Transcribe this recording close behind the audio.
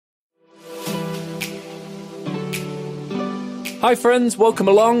Hi friends, welcome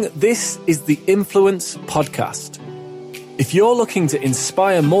along. This is the Influence Podcast. If you're looking to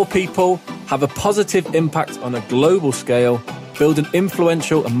inspire more people, have a positive impact on a global scale, build an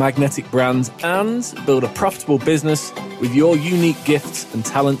influential and magnetic brand, and build a profitable business with your unique gifts and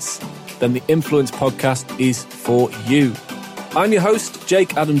talents, then the Influence Podcast is for you. I'm your host,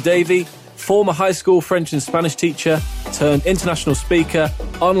 Jake Adam Davey, former high school French and Spanish teacher, turned international speaker,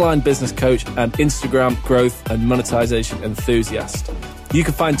 online business coach, and Instagram growth and monetization enthusiast. You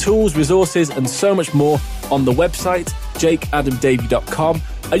can find tools, resources, and so much more on the website, jakeadamdavey.com.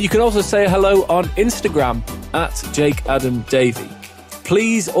 And you can also say hello on Instagram at jakeadamdavey.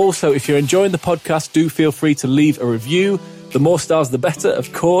 Please also, if you're enjoying the podcast, do feel free to leave a review. The more stars, the better,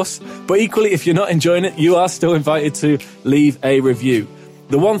 of course. But equally, if you're not enjoying it, you are still invited to leave a review.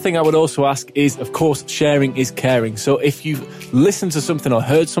 The one thing I would also ask is, of course, sharing is caring. So if you've listened to something or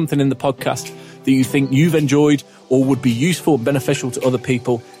heard something in the podcast that you think you've enjoyed or would be useful and beneficial to other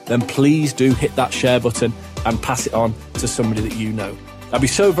people, then please do hit that share button and pass it on to somebody that you know. I'd be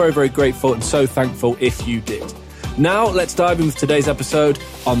so very, very grateful and so thankful if you did. Now, let's dive in with today's episode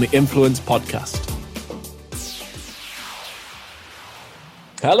on the Influence Podcast.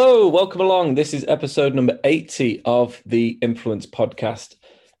 Hello, welcome along. This is episode number 80 of the Influence Podcast.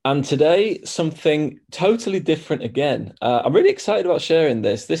 And today, something totally different again. I'm really excited about sharing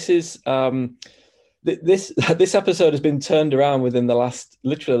this. This is this episode has been turned around within the last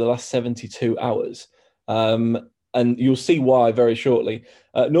 72 hours. And you'll see why very shortly.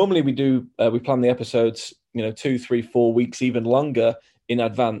 Normally we plan the episodes, 2, 3, 4 weeks, even longer in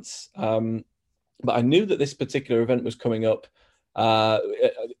advance. But I knew that this particular event was coming up.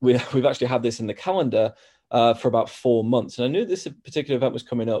 We've actually had this in the calendar for about 4 months, and I knew this particular event was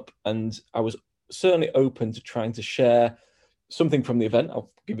coming up, and I was certainly open to trying to share something from the event.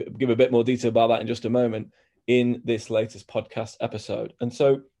 I'll give a bit more detail about that in just a moment in this latest podcast episode. And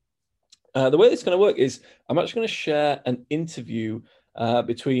so the way it's going to work is I'm actually going to share an interview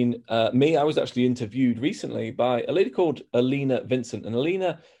between me. I was actually interviewed recently by a lady called Alina Vincent, and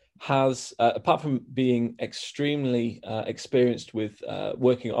Alina has, apart from being extremely experienced with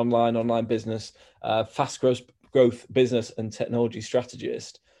working online business, fast growth business and technology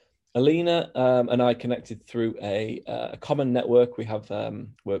strategist, Alina and I connected through a common network. We have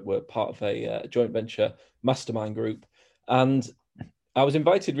we're part of a joint venture mastermind group, and I was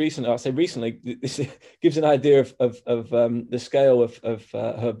invited recently. I say recently. This gives an idea of the scale of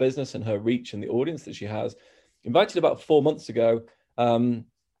her business and her reach and the audience that she has. Invited about 4 months ago.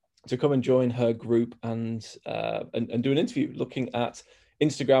 To come and join her group and do an interview looking at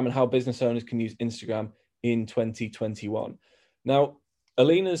Instagram and how business owners can use Instagram in 2021. Now,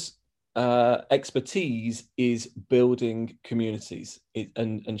 Alina's expertise is building communities,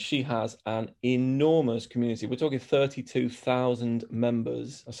 and she has an enormous community. We're talking 32,000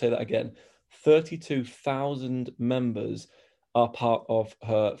 members. I'll say that again. 32,000 members are part of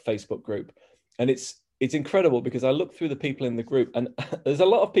her Facebook group, and it's incredible because I look through the people in the group, and there's a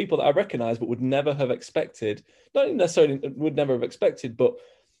lot of people that I recognize but would never have expected, not necessarily would never have expected, but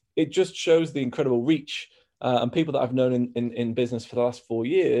it just shows the incredible reach and people that I've known in business for the last 4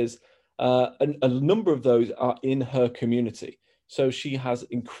 years. And a number of those are in her community. So she has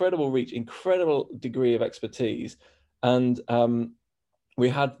incredible reach, incredible degree of expertise. And we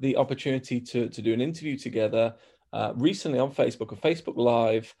had the opportunity to do an interview together recently on Facebook, a Facebook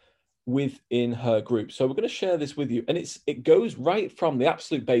Live, within her group. So we're going to share this with you, and it goes right from the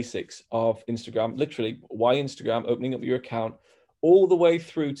absolute basics of Instagram, literally why Instagram, opening up your account, all the way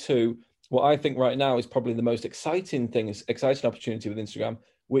through to what I think right now is probably the most exciting opportunity with Instagram,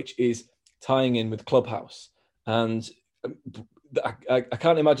 which is tying in with Clubhouse. And I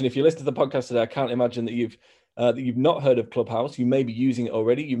can't imagine, if you listen to the podcast today, I can't imagine that you've not heard of Clubhouse. You may be using it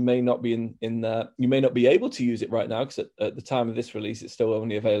already. You may not be you may not be able to use it right now because at the time of this release, it's still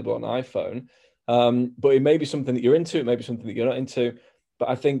only available on iPhone. But it may be something that you're into. It may be something that you're not into. But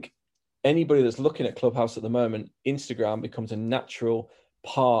I think anybody that's looking at Clubhouse at the moment, Instagram becomes a natural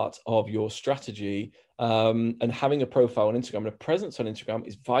part of your strategy. And having a profile on Instagram and a presence on Instagram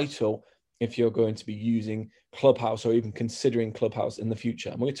is vital if you're going to be using Clubhouse or even considering Clubhouse in the future.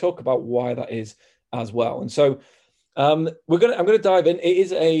 And we're going to talk about why that is as well. And so I'm going to dive in. It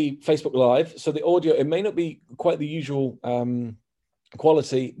is a Facebook Live, so the audio, it may not be quite the usual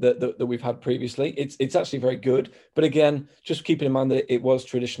quality that we've had previously. It's actually very good, but again, just keeping in mind that it was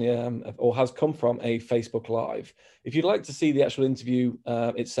traditionally or has come from a Facebook Live. If you'd like to see the actual interview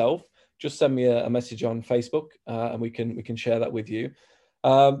itself, just send me a message on Facebook and we can share that with you.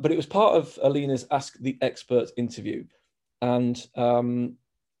 But it was part of Alina's Ask the Expert interview, and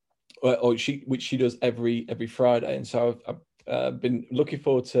which she does every Friday. And so I been looking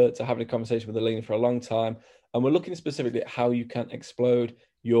forward to having a conversation with Alina for a long time, and we're looking specifically at how you can explode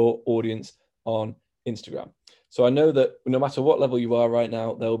your audience on Instagram. So I know that no matter what level you are right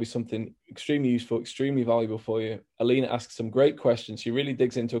now, there will be something extremely useful, extremely valuable for you. Alina asks some great questions. She really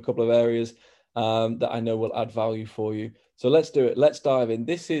digs into a couple of areas that I know will add value for you. So let's do it. Let's dive in.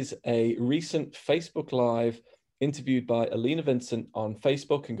 This is a recent Facebook Live interviewed by Alina Vincent on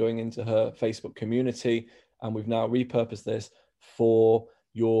Facebook and going into her Facebook community. And we've now repurposed this for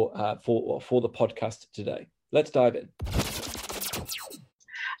your for the podcast today. Let's dive in.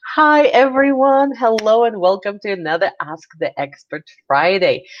 Hi, everyone. Hello, and welcome to another Ask the Expert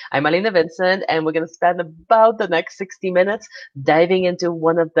Friday. I'm Alina Vincent, and we're going to spend about the next 60 minutes diving into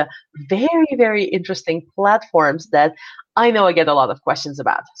one of the very, very interesting platforms that I know I get a lot of questions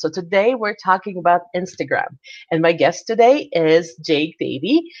about. So today we're talking about Instagram. And my guest today is Jake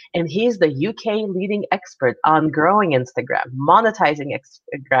Davey, and he's the UK leading expert on growing Instagram, monetizing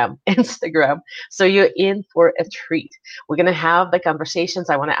Instagram. So you're in for a treat. We're going to have the conversations.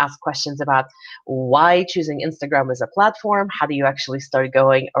 I want to ask questions about why choosing Instagram as a platform, how do you actually start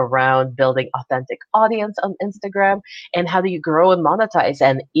going around building authentic audience on Instagram, and how do you grow and monetize,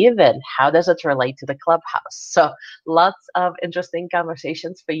 and even how does it relate to the Clubhouse? So lots of interesting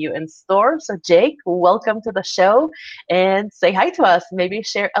conversations for you in store. So Jake, welcome to the show, and say hi to us. Maybe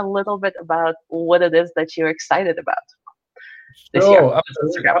share a little bit about what it is that you're excited about this year.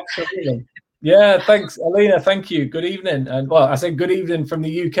 Absolutely. Yeah, thanks, Alina. Thank you. Good evening. And well, I said good evening from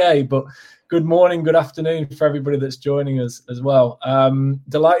the UK, but good morning, good afternoon for everybody that's joining us as well.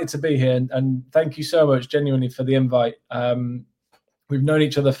 Delighted to be here, and thank you so much, genuinely, for the invite. We've known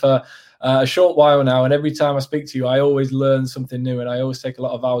each other for a short while now, and every time I speak to you, I always learn something new, and I always take a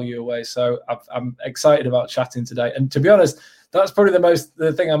lot of value away. So I'm excited about chatting today. And to be honest, that's probably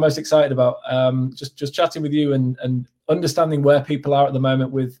the thing I'm most excited about. Just chatting with you and understanding where people are at the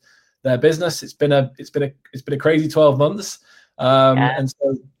moment with their business. It's been a crazy 12 months, and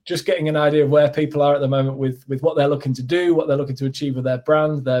so just getting an idea of where people are at the moment with what they're looking to do, what they're looking to achieve with their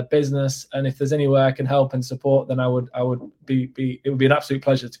brand, their business, and if there's any way I can help and support, then it would be an absolute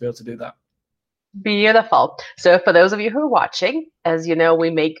pleasure to be able to do that. Beautiful. So for those of you who are watching, as you know, we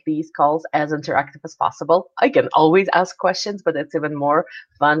make these calls as interactive as possible. I can always ask questions, but it's even more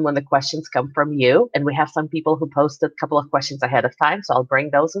fun when the questions come from you. And we have some people who posted a couple of questions ahead of time, so I'll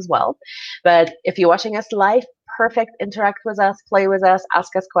bring those as well. But if you're watching us live, perfect. Interact with us, play with us,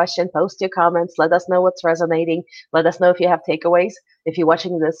 ask us questions, post your comments, let us know what's resonating. Let us know if you have takeaways. If you're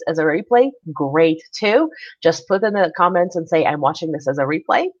watching this as a replay, great too. Just put in the comments and say, I'm watching this as a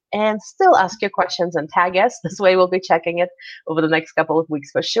replay, and still ask your questions and tag us. This way we'll be checking it over the next couple of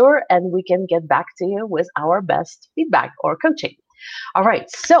weeks for sure, and we can get back to you with our best feedback or coaching. All right,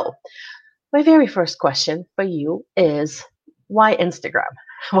 so my very first question for you is, why Instagram?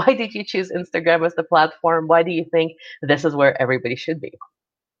 Why did you choose Instagram as the platform? Why do you think this is where everybody should be?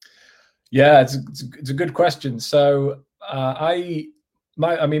 Yeah, it's a good question. So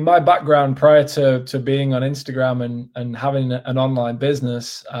my background prior to being on Instagram and having an online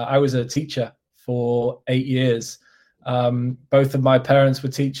business, I was a teacher for 8 years. Both of my parents were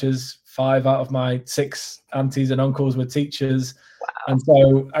teachers. 5 out of my 6 aunties and uncles were teachers. Wow. And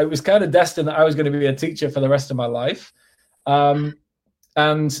so I was kind of destined that I was going to be a teacher for the rest of my life.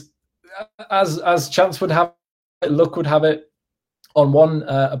 And as chance would have it, luck would have it, on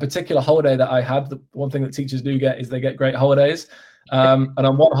a particular holiday that I had, the one thing that teachers do get is they get great holidays. And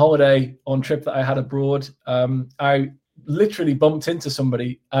on one holiday on trip that I had abroad, I literally bumped into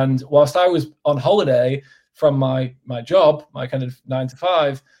somebody. And whilst I was on holiday from my job, my kind of 9 to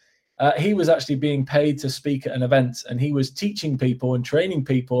 5, he was actually being paid to speak at an event, and he was teaching people and training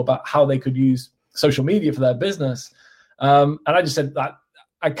people about how they could use social media for their business. And I just said that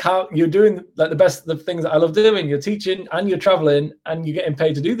I can't. You're doing like the things that I love doing. You're teaching and you're traveling and you're getting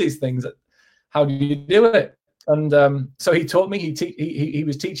paid to do these things. How do you do it? And so he taught me. He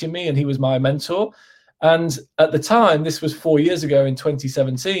was teaching me, and he was my mentor. And at the time, this was 4 years ago in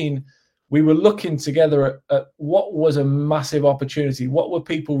 2017, we were looking together at what was a massive opportunity. What were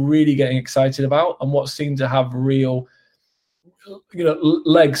people really getting excited about, and what seemed to have real,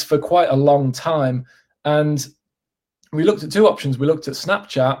 legs for quite a long time. And we looked at 2 options. We looked at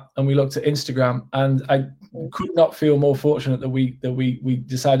Snapchat and we looked at Instagram, and I could not feel more fortunate that we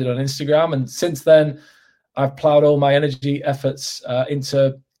decided on Instagram. And since then, I've plowed all my energy efforts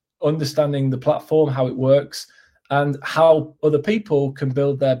into understanding the platform, how it works, and how other people can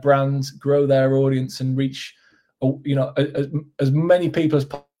build their brands, grow their audience, and reach as many people as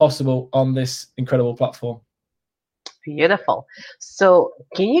possible on this incredible platform. Beautiful. So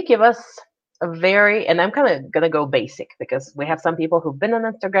can you give us and I'm kind of going to go basic because we have some people who've been on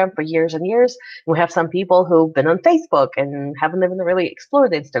Instagram for years and years. We have some people who've been on Facebook and haven't even really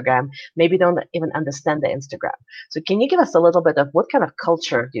explored Instagram, maybe don't even understand the Instagram. So can you give us a little bit of what kind of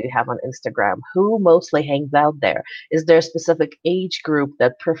culture do you have on Instagram? Who mostly hangs out there? Is there a specific age group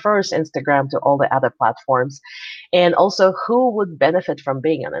that prefers Instagram to all the other platforms? And also, who would benefit from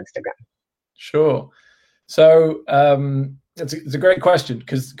being on Instagram? Sure. So it's a great question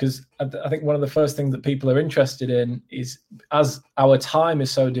because I think one of the first things that people are interested in is, as our time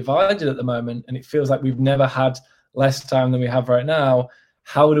is so divided at the moment, and it feels like we've never had less time than we have right now,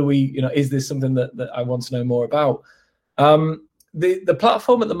 how do we, is this something that I want to know more about? The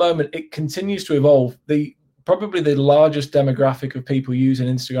platform at the moment, it continues to evolve. Probably the largest demographic of people using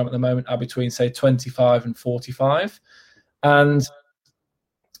Instagram at the moment are between, say, 25 and 45. And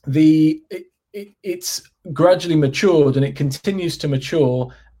it's gradually matured, and it continues to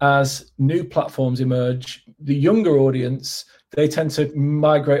mature as new platforms emerge. The younger audience, they tend to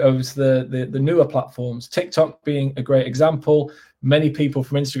migrate over to the newer platforms, TikTok being a great example. Many people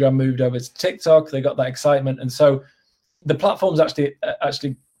from Instagram moved over to TikTok. They got that excitement. And so the platform's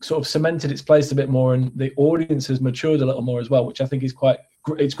actually sort of cemented its place a bit more, and the audience has matured a little more as well, which I think is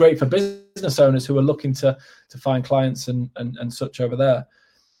it's great for business owners who are looking to find clients and such over there.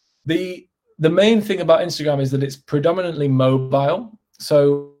 The main thing about Instagram is that it's predominantly mobile.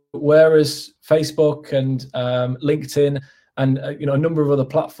 So whereas Facebook and LinkedIn and a number of other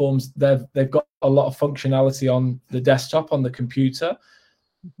platforms, they've got a lot of functionality on the desktop, on the computer.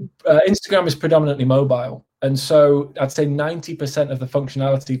 Instagram is predominantly mobile. And so I'd say 90% of the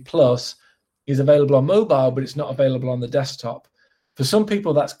functionality plus is available on mobile, but it's not available on the desktop. For some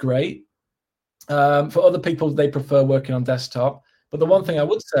people, that's great. For other people, they prefer working on desktop. But the one thing I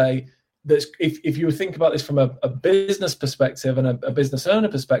would say, that if you think about this from a business perspective and a business owner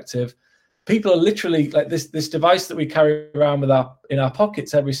perspective, people are literally like this device that we carry around in our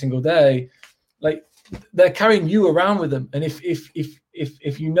pockets every single day, like they're carrying you around with them. And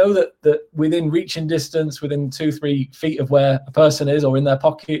if you know that within reaching distance, within 2-3 feet of where a person is, or in their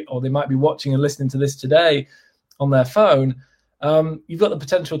pocket, or they might be watching and listening to this today on their phone, you've got the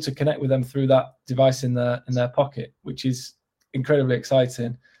potential to connect with them through that device in their pocket, which is incredibly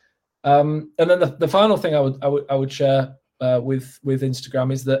exciting. And then the final thing I would share with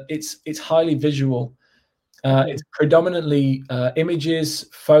Instagram is that it's highly visual. It's predominantly images,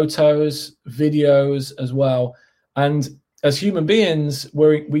 photos, videos as well. And as human beings,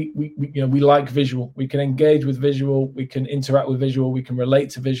 we like visual. We can engage with visual. We can interact with visual. We can relate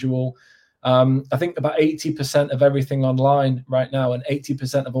to visual. I think about 80% of everything online right now, and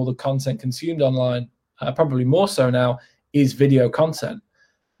 80% of all the content consumed online, probably more so now, is video content.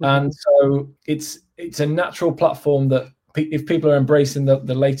 And so it's a natural platform that if people are embracing the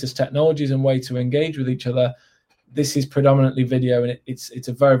latest technologies and way to engage with each other, this is predominantly video, and it's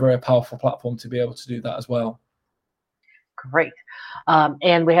a very, very powerful platform to be able to do that as well. Great.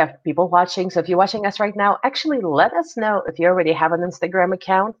 And we have people watching. So if you're watching us right now, actually let us know if you already have an Instagram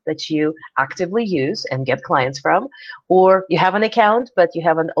account that you actively use and get clients from, or you have an account, but you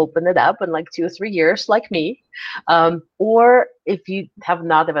haven't opened it up in like 2 or 3 years, like me. Or if you have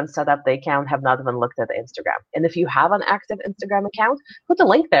not even set up the account, have not even looked at the Instagram. And if you have an active Instagram account, put the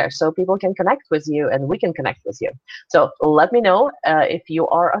link there so people can connect with you and we can connect with you. So let me know if you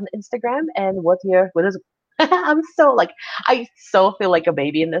are on Instagram and what is I so feel like a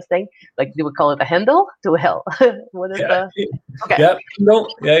baby in this thing. Like, do we call it a handle to a hill? What is okay? Yeah,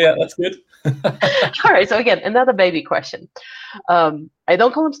 yeah, that's good. All right. So again, another baby question. I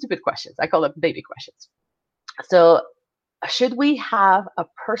don't call them stupid questions. I call them baby questions. So, should we have a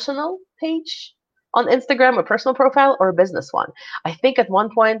personal page on Instagram, a personal profile, or a business one? I think at one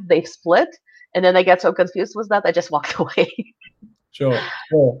point they split, and then I got so confused with that I just walked away. Sure.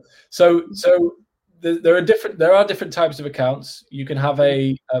 So there are different types of accounts. You can have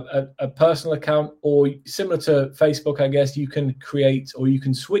a personal account, or similar to Facebook, I guess, you can create or you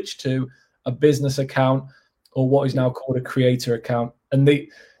can switch to a business account, or what is now called a creator account. And the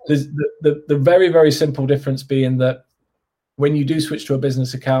very, very simple difference being that when you do switch to a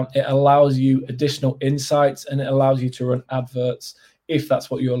business account, it allows you additional insights and it allows you to run adverts if that's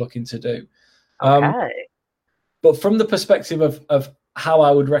what you're looking to do. Okay. But from the perspective of how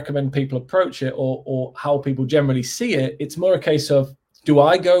I would recommend people approach it, or how people generally see it, it's more a case of, do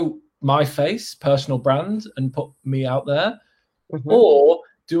I go my face, personal brand, and put me out there? Or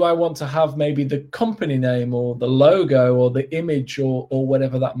do I want to have maybe the company name or the logo or the image or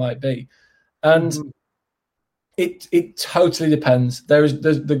whatever that might be? And it totally depends.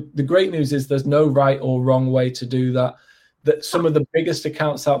 The great news is there's no right or wrong way to do that. that some of the biggest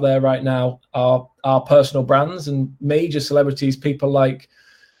accounts out there right now are personal brands and major celebrities, people like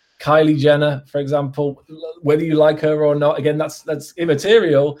Kylie Jenner, for example. Whether you like her or not, again, that's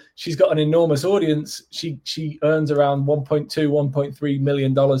immaterial. She's got an enormous audience. She earns around $1.2-1.3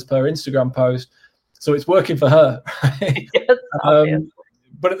 million per Instagram post, so it's working for her. Right? Yes,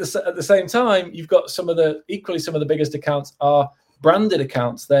 but at the same time, you've got some of the biggest accounts are branded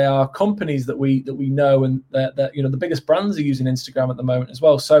accounts. They are companies that we know, and that the biggest brands are using Instagram at the moment as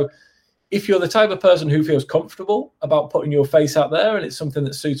well. So if you're the type of person who feels comfortable about putting your face out there and it's something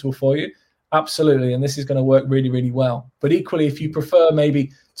that's suitable for you, absolutely, and this is going to work really, really well. But equally, if you prefer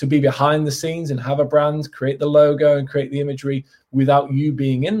maybe to be behind the scenes and have a brand, create the logo and create the imagery without you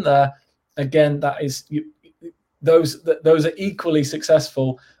being in there, again, those are equally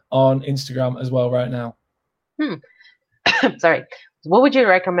successful on Instagram as well right now. Sorry. What would you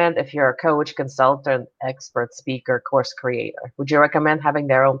recommend if you're a coach, consultant, expert, speaker, course creator? Would you recommend having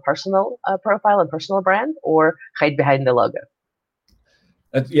their own personal profile and personal brand, or hide behind the logo?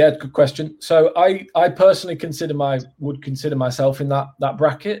 Yeah, good question. So I personally would consider myself in that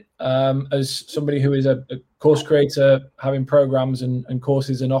bracket, as somebody who is a course creator, having programs and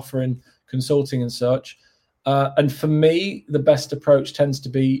courses and offering consulting and such. And for me, the best approach tends to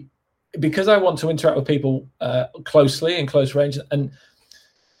be, because I want to interact with people closely in close range, and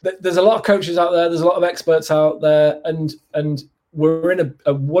there's a lot of coaches out there, there's a lot of experts out there, and we're in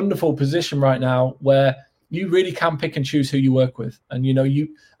a wonderful position right now where you really can pick and choose who you work with,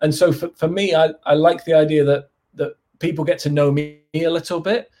 and so for me, I like the idea that people get to know me a little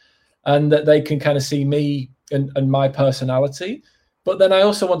bit, and that they can kind of see me and my personality. But then I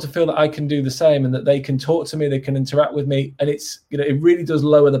also want to feel that I can do the same, and that they can talk to me, they can interact with me. And it's, it really does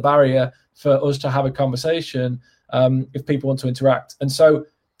lower the barrier for us to have a conversation if people want to interact. And so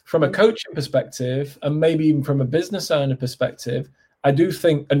from a coaching perspective, and maybe even from a business owner perspective, I do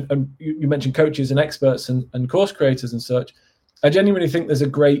think, and you mentioned coaches and experts and course creators and such, I genuinely think there's a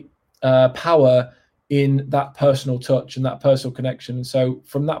great power in that personal touch and that personal connection. And so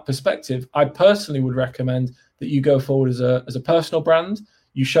from that perspective, I personally would recommend that you go forward as a personal brand.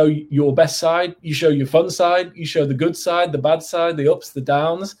 You show your best side, you show your fun side, you show the good side, the bad side, the ups, the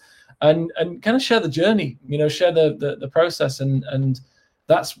downs, and kind of share the journey, share the process. And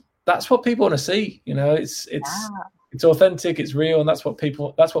that's what people want to see. It's authentic, it's real, and that's what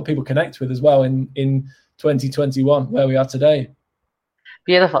people connect with as well in 2021, where we are today.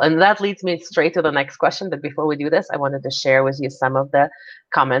 Beautiful. And that leads me straight to the next question. But before we do this, I wanted to share with you some of the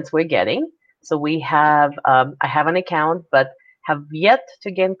comments we're getting. So we have, I have an account, but have yet to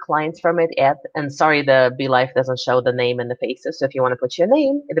gain clients from it yet. And sorry, the Be Life doesn't show the name and the faces. So if you want to put your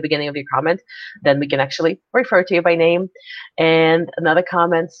name at the beginning of your comment, then we can actually refer to you by name. And another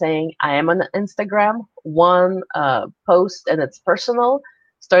comment saying, I am on Instagram, one post, and it's personal.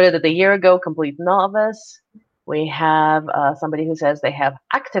 Started it a year ago, complete novice. We have somebody who says they have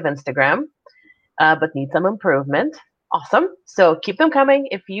active Instagram, but need some improvement. Awesome. So keep them coming.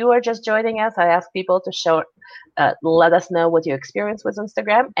 If you are just joining us, I ask people to let us know what you experience with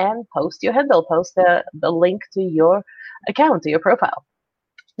Instagram, and post your handle, post the link to your account, to your profile.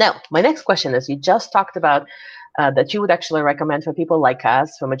 Now, my next question is, you just talked about that you would actually recommend for people like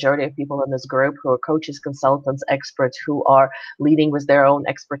us, for majority of people in this group who are coaches, consultants, experts who are leading with their own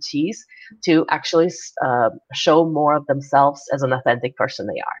expertise, to actually show more of themselves as an authentic person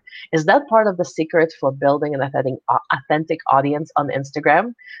they are. Is that part of the secret for building an authentic audience on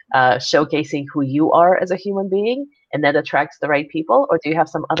Instagram, showcasing who you are as a human being, and that attracts the right people? Or do you have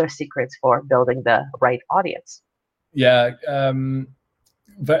some other secrets for building the right audience? Yeah,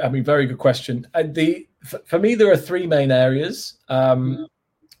 very good question. For me, there are three main areas. What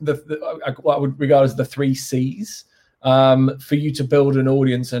I would regard as the 3 C's for you to build an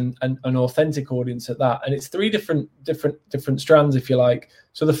audience, and an authentic audience at that. And it's 3 different strands, if you like.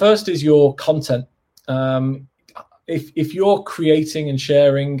 So the first is your content. If you're creating and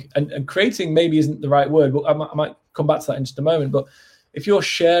sharing, and creating maybe isn't the right word, but I might come back to that in just a moment. But if you're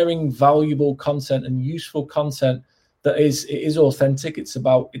sharing valuable content and useful content, it is authentic.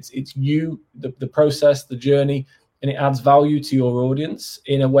 It's you, the process, the journey, and it adds value to your audience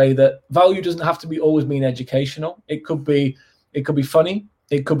in a way that value doesn't have to always mean educational. It could be funny.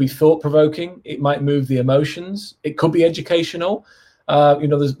 It could be thought provoking. It might move the emotions. It could be educational.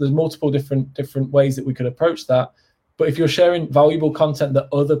 There's multiple different ways that we could approach that. But if you're sharing valuable content that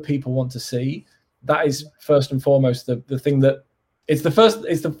other people want to see, that is first and foremost the thing that. It's the first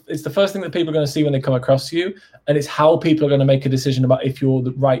thing that people are going to see when they come across you, and it's how people are going to make a decision about if you're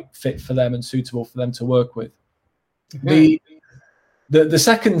the right fit for them and suitable for them to work with. Mm-hmm. The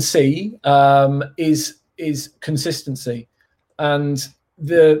second C is consistency. And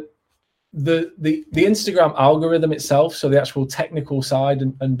the Instagram algorithm itself, so the actual technical side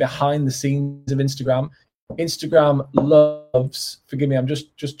and behind the scenes of Instagram loves, forgive me, I'm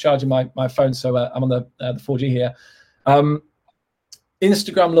just charging my phone, so I'm on the 4G here.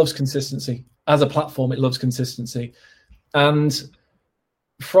 Instagram loves consistency. As a platform, it loves consistency. And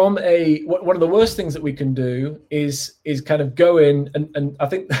from one of the worst things that we can do is kind of go in and I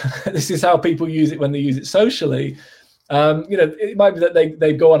think this is how people use it when they use it socially. It might be that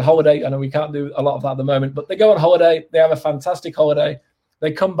they go on holiday. I know we can't do a lot of that at the moment, but they go on holiday, they have a fantastic holiday,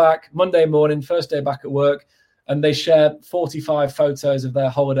 they come back Monday morning, first day back at work, and they share 45 photos of their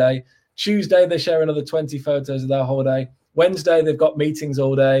holiday. Tuesday, they share another 20 photos of their holiday. Wednesday, they've got meetings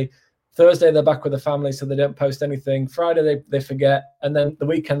all day. Thursday, they're back with the family, so they don't post anything. Friday, they forget. And then the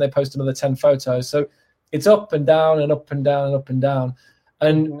weekend, they post another 10 photos. So it's up and down and up and down and up and down.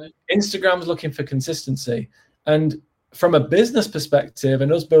 And Instagram's looking for consistency. And from a business perspective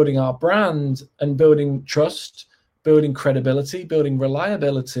and us building our brand and building trust, building credibility, building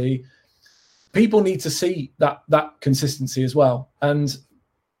reliability, people need to see that consistency as well. And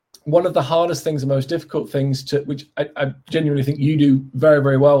one of the hardest things, the most difficult things which I genuinely think you do very,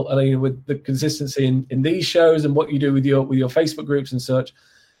 very well, Alina, with the consistency in these shows and what you do with your Facebook groups and such.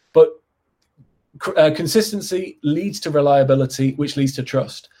 But consistency leads to reliability, which leads to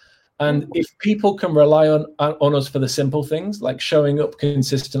trust. And if people can rely on us for the simple things like showing up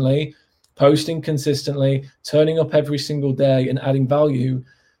consistently, posting consistently, turning up every single day and adding value,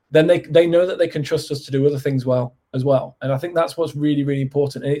 then they know that they can trust us to do other things well as well. And I think that's what's really, really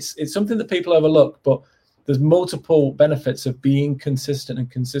important. And it's something that people overlook, but there's multiple benefits of being consistent and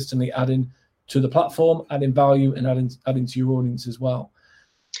consistently adding to the platform, adding value and adding to your audience as well.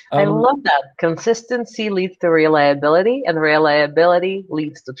 I love that. Consistency leads to reliability, and reliability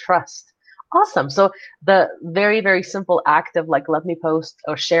leads to trust. Awesome. So the very, very simple act of like, let me post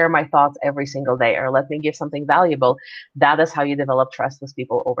or share my thoughts every single day, or let me give something valuable. That is how you develop trust with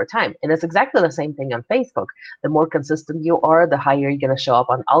people over time. And it's exactly the same thing on Facebook. The more consistent you are, the higher you're going to show up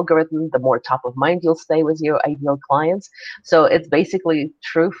on algorithm, the more top of mind you'll stay with your ideal clients. So it's basically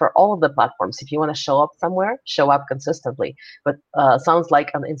true for all of the platforms. If you want to show up somewhere, show up consistently. But sounds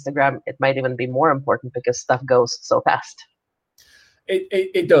like on Instagram, it might even be more important because stuff goes so fast.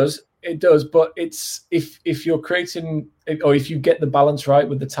 It does. It does, but it's if you're creating, or if you get the balance right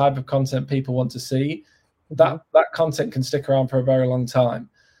with the type of content people want to see, that content can stick around for a very long time.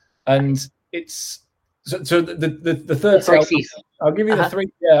 And it's so the third thing, I'll give you the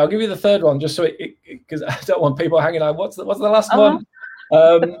three. Yeah, I'll give you the third one just so because I don't want people hanging out. What's the last one?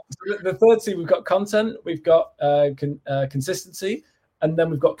 So the third C, we've got content, we've got consistency, and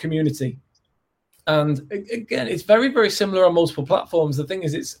then we've got community. And again, it's very, very similar on multiple platforms. The thing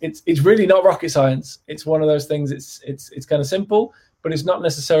is, it's really not rocket science. It's one of those things. It's kind of simple, but it's not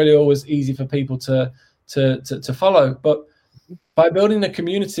necessarily always easy for people to follow. But by building a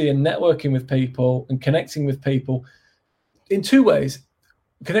community and networking with people and connecting with people in two ways,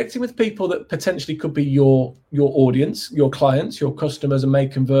 connecting with people that potentially could be your audience, your clients, your customers, and may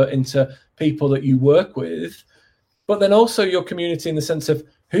convert into people that you work with, but then also your community in the sense of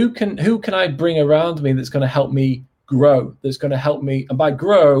who can I bring around me that's going to help me grow, that's going to help me, and by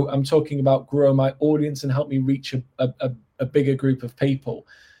grow, I'm talking about grow my audience and help me reach a bigger group of people.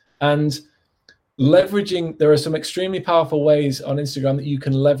 And leveraging, there are some extremely powerful ways on Instagram that you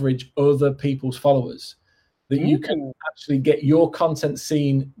can leverage other people's followers, that you can actually get your content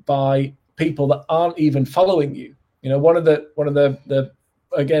seen by people that aren't even following you. You know, one of the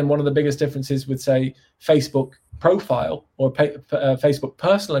biggest differences with, say, Facebook profile or Facebook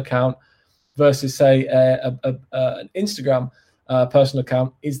personal account versus, say, an Instagram personal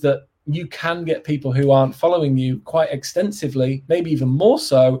account is that you can get people who aren't following you quite extensively, maybe even more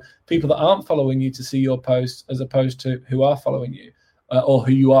so, people that aren't following you to see your posts as opposed to who are following you or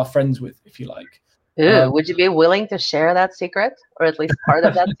who you are friends with, if you like. Would you be willing to share that secret, or at least part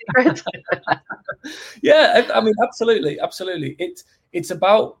of that secret? Yeah, I mean, absolutely. It's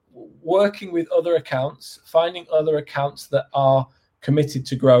about working with other accounts, finding other accounts that are committed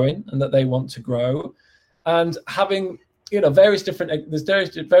to growing and that they want to grow, and having various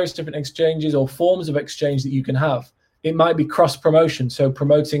different exchanges or forms of exchange that you can have. It might be cross promotion, so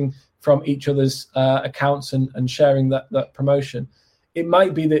promoting from each other's accounts and sharing that promotion. It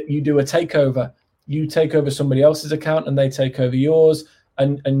might be that you do a takeover. You take over somebody else's account and they take over yours,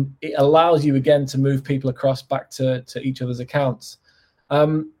 and it allows you again to move people across back to each other's accounts.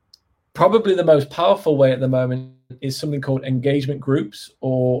 Probably the most powerful way at the moment is something called engagement groups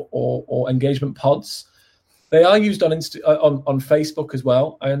or engagement pods. They are used on Facebook as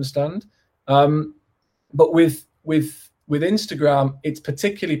well, I understand. But with with Instagram, it's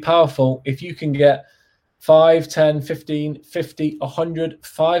particularly powerful if you can get 5, 10, 15, 50, 100,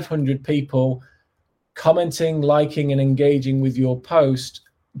 500 people commenting, liking, and engaging with your post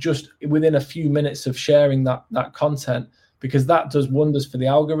just within a few minutes of sharing that content, because that does wonders for the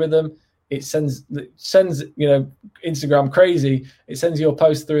algorithm. It sends Instagram crazy. It sends your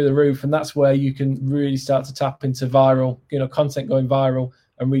post through the roof, and that's where you can really start to tap into viral, content going viral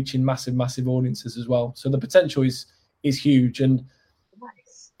and reaching massive audiences as well. So the potential is huge, and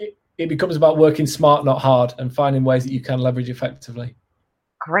Nice. it becomes about working smart, not hard, and finding ways that you can leverage effectively.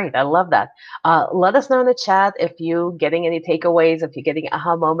 Great. I love that. Let us know in the chat if you're getting any takeaways, if you're getting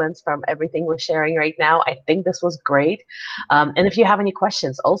aha moments from everything we're sharing right now. I think this was great. And if you have any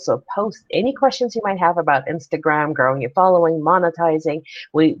questions, also post any questions you might have about Instagram, growing your following, monetizing.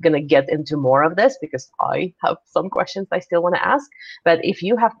 We're going to get into more of this because I have some questions I still want to ask. But if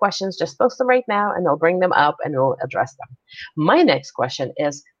you have questions, just post them right now and I'll bring them up and we'll address them. My next question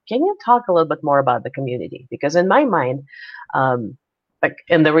is, can you talk a little bit more about the community? Because in my mind,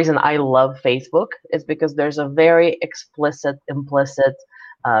 and the reason I love Facebook is because there's a very explicit, implicit,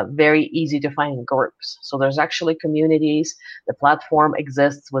 very easy to find groups. So there's actually communities. The platform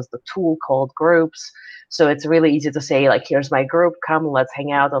exists with the tool called groups. So it's really easy to say, like, here's my group, come, let's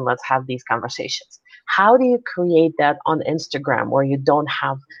hang out and let's have these conversations. How do you create that on Instagram where you don't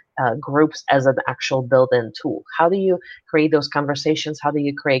have groups as an actual built-in tool? How do you create those conversations? How do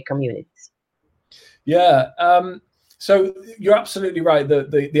you create communities? Yeah. So you're absolutely right.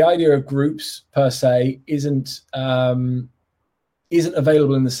 The idea of groups per se isn't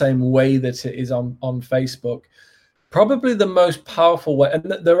available in the same way that it is on Facebook. Probably the most powerful way,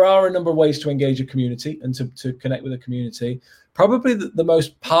 and there are a number of ways to engage a community and to connect with a community. Probably the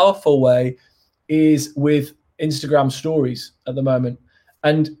most powerful way is with Instagram stories at the moment.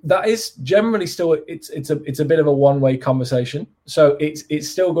 And that is generally still, it's a bit of a one-way conversation. So it's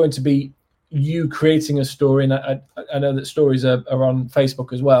still going to be you creating a story, and I know that stories are on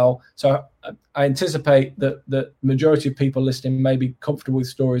Facebook as well. So I anticipate that the majority of people listening may be comfortable with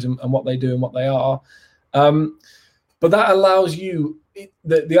stories and what they do and what they are. But that allows you,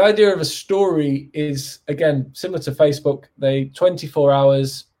 the idea of a story is, again, similar to Facebook. They 24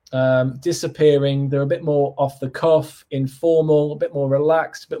 hours, disappearing. They're a bit more off the cuff, informal, a bit more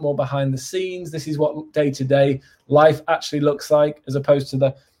relaxed, a bit more behind the scenes. This is what day-to-day life actually looks like, as opposed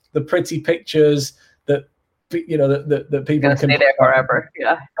to the pretty pictures that that people can stay there forever.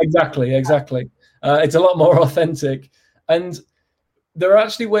 Yeah, exactly. It's a lot more authentic, and there are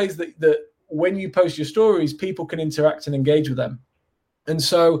actually ways that when you post your stories, people can interact and engage with them. And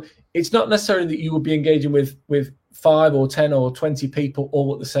so it's not necessarily that you will be engaging with 5 or 10 or 20 people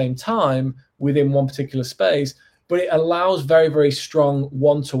all at the same time within one particular space, but it allows very, very strong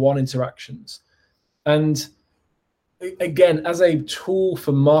one-to-one interactions. And again, as a tool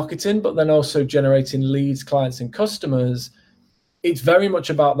for marketing, but then also generating leads, clients, and customers, it's very much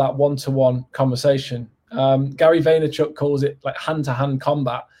about that one-to-one conversation. Gary Vaynerchuk calls it like hand-to-hand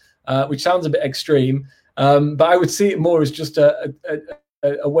combat, which sounds a bit extreme, but I would see it more as just a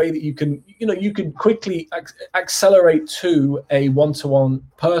way that you can quickly accelerate to a one-to-one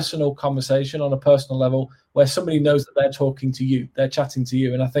personal conversation on a personal level where somebody knows that they're talking to you, they're chatting to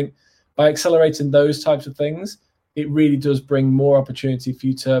you. And I think by accelerating those types of things, it really does bring more opportunity for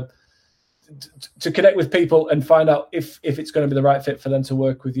you to connect with people and find out if it's going to be the right fit for them to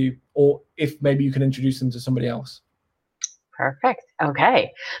work with you, or if maybe you can introduce them to somebody else. Perfect.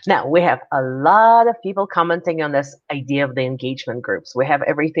 Okay. Now we have a lot of people commenting on this idea of the engagement groups. We have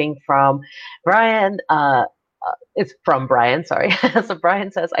everything from Brian. It's from Brian, sorry. So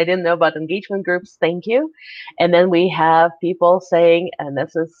Brian says, I didn't know about engagement groups. Thank you. And then we have people saying, and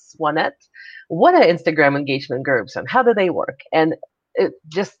this is Juanette, what are Instagram engagement groups and how do they work? And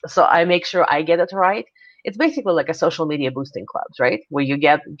just so I make sure I get it right, it's basically like a social media boosting clubs, right? Where you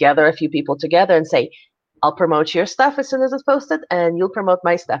gather a few people together and say, I'll promote your stuff as soon as it's posted, and you'll promote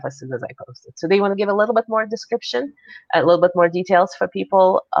my stuff as soon as I post it. So they want to give a little bit more description, a little bit more details for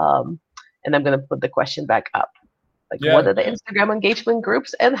people. And I'm going to put the question back up. What are the Instagram engagement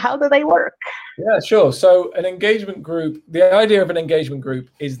groups and how do they work? Yeah, sure. So an engagement group, the idea of an engagement group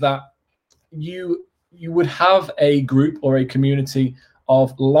is that you would have a group or a community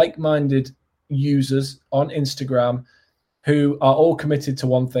of like-minded users on Instagram who are all committed to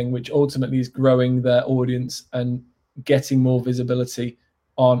one thing, which ultimately is growing their audience and getting more visibility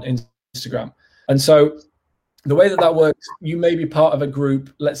on Instagram. And so the way that works, you may be part of a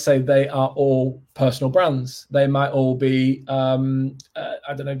group. Let's say they are all personal brands. They might all be,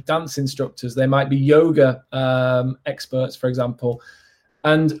 dance instructors. They might be yoga experts, for example.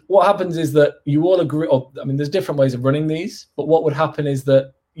 And what happens is that you all agree, there's different ways of running these, but what would happen is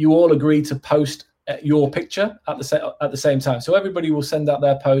that you all agree to post your picture at the same time. So everybody will send out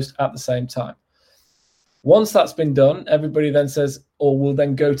their post at the same time. Once that's been done, everybody then says, or will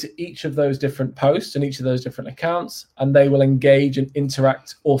then go to each of those different posts and each of those different accounts, and they will engage and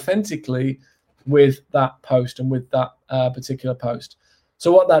interact authentically with that post and with that particular post.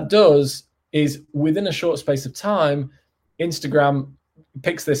 So what that does is, within a short space of time, Instagram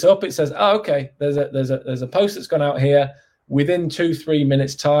picks this up. It says, oh, okay, there's a post that's gone out here. Within 2-3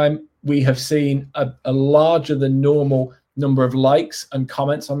 minutes time, we have seen a larger than normal number of likes and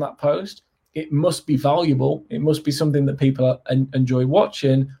comments on that post. It must be valuable. It must be something that people enjoy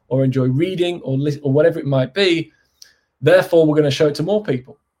watching or enjoy reading or whatever it might be. Therefore, we're going to show it to more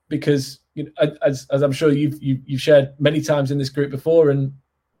people, because, you know, as I'm sure you've shared many times in this group before, and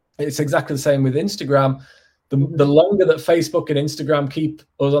it's exactly the same with Instagram. The longer that Facebook and Instagram keep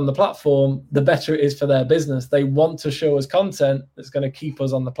us on the platform, the better it is for their business. They want to show us content that's going to keep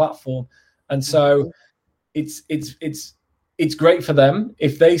us on the platform, and so it's great for them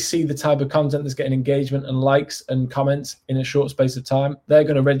if they see the type of content that's getting engagement and likes and comments in a short space of time. They're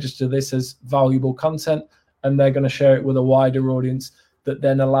going to register this as valuable content, and they're going to share it with a wider audience that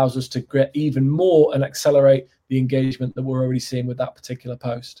then allows us to get even more and accelerate the engagement that we're already seeing with that particular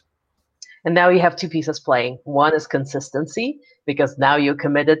post. And now you have two pieces playing. One is consistency, because now you're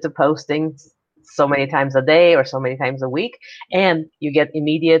committed to posting so many times a day or so many times a week, and you get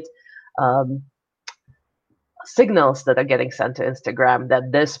immediate signals that are getting sent to Instagram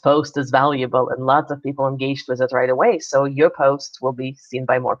that this post is valuable, and lots of people engaged with it right away. So your post will be seen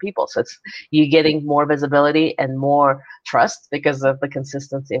by more people. So you're getting more visibility and more trust because of the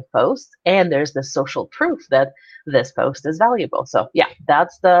consistency of posts. And there's the social proof that this post is valuable. So yeah,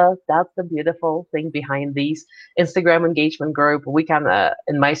 that's the beautiful thing behind these Instagram engagement group. We kind of,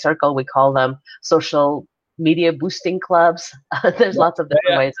 in my circle, we call them social media boosting clubs. There's lots of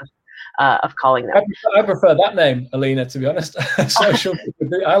different ways of calling them. I prefer that name, Alina, to be honest. Social,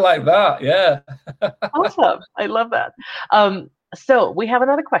 I like that. Yeah. Awesome. I love that. So we have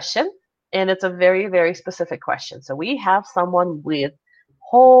another question, and it's a very, very specific question. So we have someone with a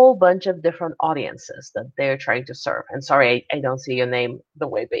whole bunch of different audiences that they're trying to serve. And sorry, I don't see your name the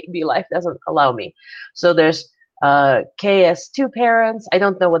way Baby Life doesn't allow me. So there's KS2 parents. I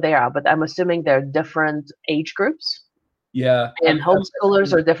don't know what they are, but I'm assuming they're different age groups. Yeah. And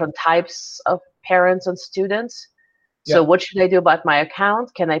homeschoolers are different types of parents and students. So what should I do about my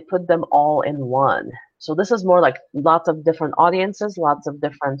account? Can I put them all in one? So this is more like lots of different audiences, lots of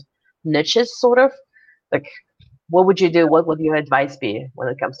different niches, sort of. Like, what would you do? What would your advice be when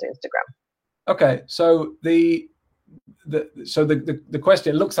it comes to Instagram? Okay, so the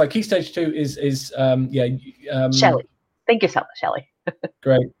question, it looks like Key Stage 2 is Shelley. Thank you so much, Shelley.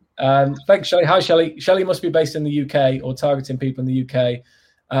 Great. Thanks, Shelley. Hi, Shelley. Shelley must be based in the UK or targeting people in the UK.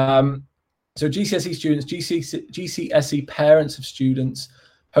 So GCSE students, GCSE parents of students,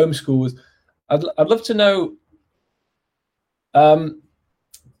 homeschoolers. I'd love to know.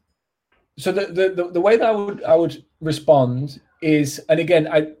 So the way that I would respond is, and again,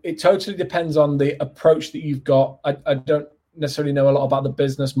 it totally depends on the approach that you've got. I don't necessarily know a lot about the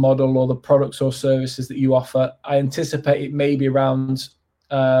business model or the products or services that you offer. I anticipate it may be around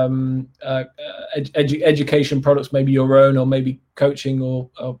education products, maybe your own, or maybe coaching or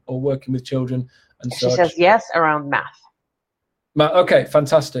working with children. And she says yes, around math. Okay,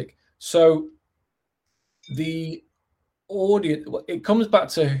 fantastic. So the audience, it comes back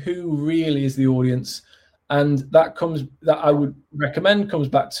to who really is the audience, and that I would recommend comes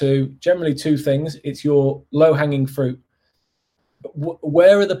back to generally two things. It's your low-hanging fruit.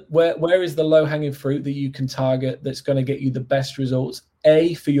 Where is the low-hanging fruit that you can target that's going to get you the best results,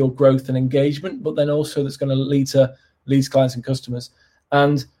 for your growth and engagement, but then also that's going to lead to leads, clients, and customers.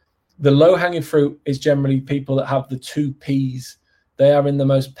 And the low-hanging fruit is generally people that have the 2 Ps. They are in the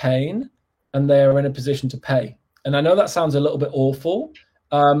most pain, and they are in a position to pay. And I know that sounds a little bit awful,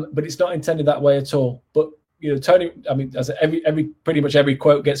 but it's not intended that way at all. But you know, Tony, I mean, as pretty much every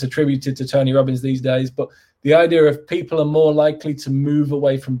quote gets attributed to Tony Robbins these days, but the idea of people are more likely to move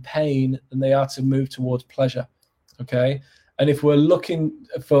away from pain than they are to move towards pleasure. Okay. And if we're looking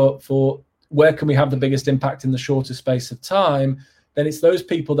for where can we have the biggest impact in the shortest space of time, then it's those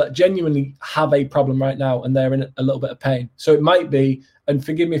people that genuinely have a problem right now and they're in a little bit of pain. So it might be, and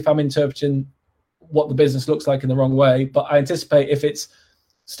forgive me if I'm interpreting what the business looks like in the wrong way, but I anticipate if it's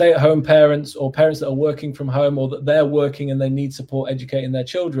stay-at-home parents or parents that are working from home, or that they're working and they need support educating their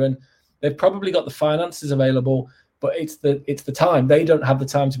children, they've probably got the finances available, but it's the time. They don't have the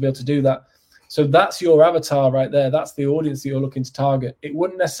time to be able to do that. So that's your avatar right there. That's the audience that you're looking to target. It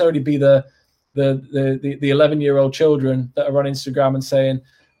wouldn't necessarily be the 11-year-old children that are on Instagram and saying,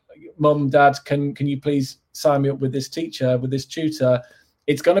 Mum, Dad, can you please sign me up with this teacher, with this tutor?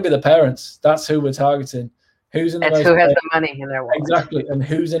 It's going to be the parents. That's who we're targeting. Who's in the Who has the money in their wallet. Exactly, and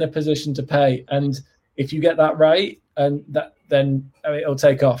who's in a position to pay. And if you get that right, and then it'll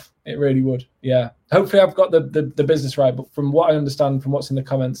take off. It really would. Yeah. Hopefully I've got the business right, but from what I understand, from what's in the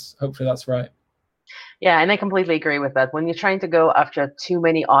comments, hopefully that's right. Yeah, and I completely agree with that. When you're trying to go after too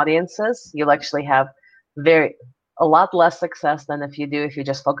many audiences, you'll actually have a lot less success than if you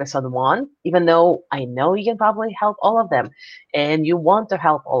just focus on one, even though I know you can probably help all of them and you want to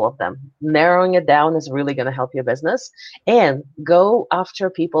help all of them. Narrowing it down is really going to help your business, and go after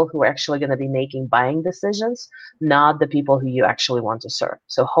people who are actually going to be making buying decisions, not the people who you actually want to serve.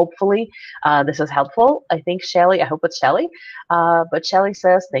 So hopefully this is helpful. I think Shelly, I hope it's Shelly, but Shelly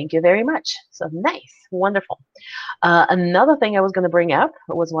says, thank you very much. So nice. Wonderful. Another thing I was going to bring up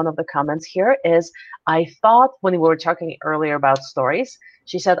was one of the comments here is, I thought when we were talking earlier about stories,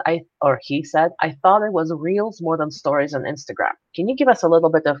 he said, I thought it was Reels more than stories on Instagram. Can you give us a little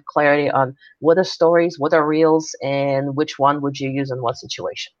bit of clarity on what are stories, what are Reels, and which one would you use in what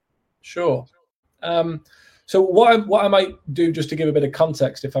situation? Sure. So what I might do, just to give a bit of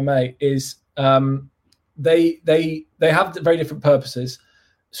context, if I may, is they have very different purposes.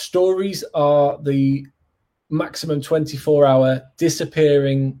 Stories are the maximum 24-hour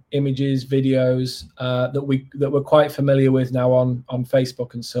disappearing images, videos that we're quite familiar with now on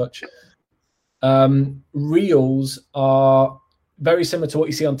Facebook and such. Reels are very similar to what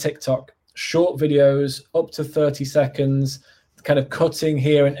you see on TikTok. Short videos, up to 30 seconds, kind of cutting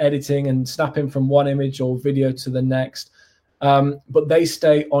here and editing and snapping from one image or video to the next. But they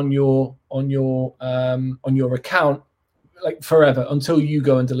stay on your account like forever until you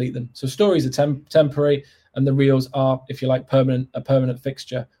go and delete them. So stories are temporary, and the Reels are, if you like, a permanent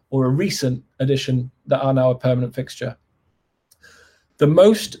fixture, or a recent addition that are now a permanent fixture. The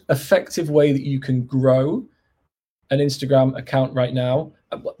most effective way that you can grow an Instagram account right now,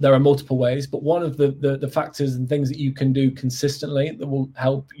 there are multiple ways, but one of the factors and things that you can do consistently that will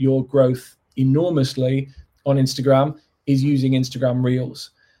help your growth enormously on Instagram is using Instagram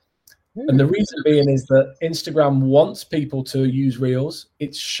Reels. And the reason being is that Instagram wants people to use Reels.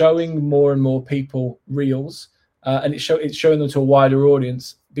 It's showing more and more people Reels, and it's showing them to a wider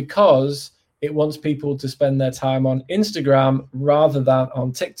audience because it wants people to spend their time on Instagram rather than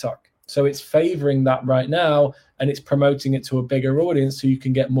on TikTok. So it's favoring that right now, and it's promoting it to a bigger audience so you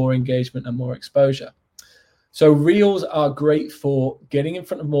can get more engagement and more exposure. So Reels are great for getting in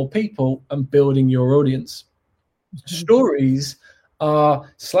front of more people and building your audience. Stories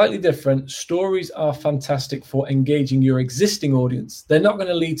are slightly different. Stories are fantastic for engaging your existing audience. They're not going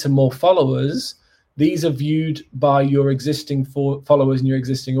to lead to more followers. These are viewed by your existing followers and your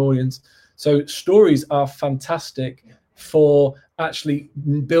existing audience. So stories are fantastic for actually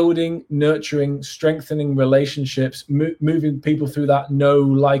building, nurturing, strengthening relationships, moving people through that know,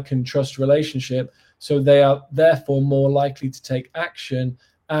 like, and trust relationship. So they are therefore more likely to take action,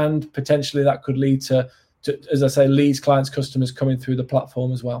 and potentially that could lead to, as I say, leads, clients, customers coming through the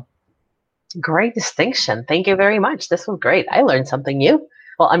platform as well. Great distinction. Thank you very much. This was great. I learned something new.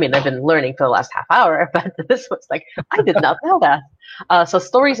 Well, I mean, I've been learning for the last half hour, but this was like, I did not know that. So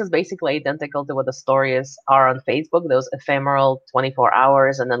stories is basically identical to what the stories are on Facebook, those ephemeral 24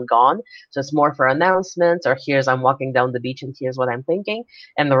 hours and then gone. So it's more for announcements, or I'm walking down the beach and here's what I'm thinking.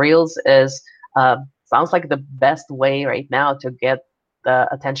 And the Reels is, sounds like the best way right now to get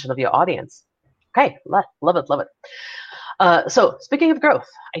the attention of your audience. Okay, love it. So speaking of growth,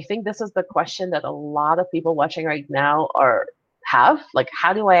 I think this is the question that a lot of people watching right now have. Like,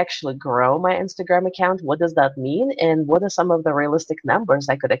 how do I actually grow my Instagram account? What does that mean? And what are some of the realistic numbers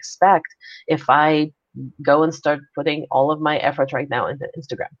I could expect if I go and start putting all of my effort right now into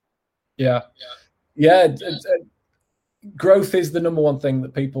Instagram? Yeah. Growth is the number one thing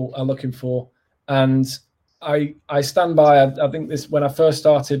that people are looking for. And I stand by, I think this, when I first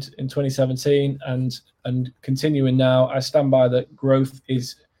started in 2017 and continuing now, I stand by that growth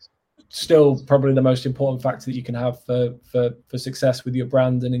is still probably the most important factor that you can have for success with your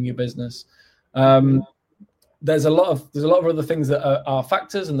brand and in your business. There's a lot of other things that are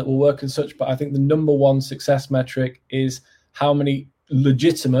factors and that will work and such, but I think the number one success metric is how many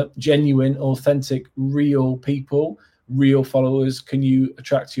legitimate, genuine, authentic, real people, real followers can you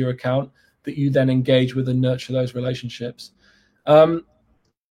attract to your account that you then engage with and nurture those relationships.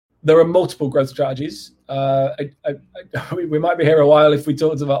 There are multiple growth strategies. We might be here a while if we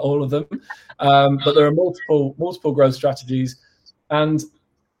talked about all of them, but there are multiple growth strategies. And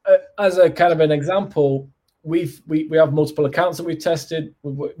as a kind of an example, we have multiple accounts that we've tested.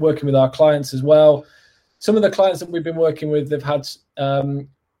 We're working with our clients as well. Some of the clients that we've been working with, they've had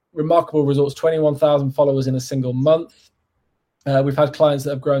remarkable results, 21,000 followers in a single month. We've had clients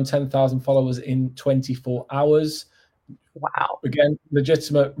that have grown 10,000 followers in 24 hours. Wow. Again,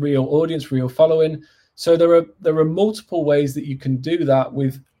 legitimate, real audience, real following. So there are multiple ways that you can do that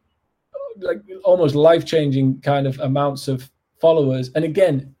with like almost life-changing kind of amounts of followers. And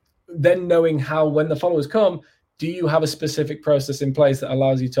again, then knowing how, when the followers come, do you have a specific process in place that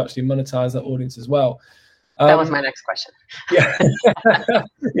allows you to actually monetize that audience as well? That was my next question. Yeah,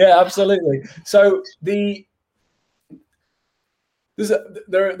 yeah, absolutely. So there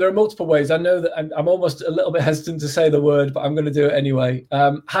are multiple ways. I know that I'm almost a little bit hesitant to say the word, but I'm going to do it anyway.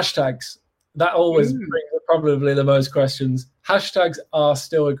 Hashtags. That always brings probably the most questions. Hashtags are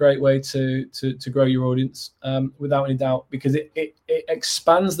still a great way to grow your audience, without any doubt, because it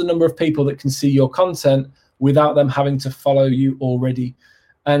expands the number of people that can see your content without them having to follow you already.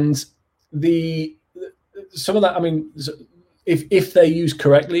 And some of that, I mean, if they're used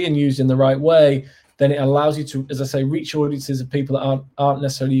correctly and used in the right way, then it allows you to, as I say, reach audiences of people that aren't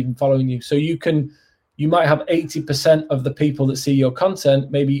necessarily even following you. So you might have 80% of the people that see your content.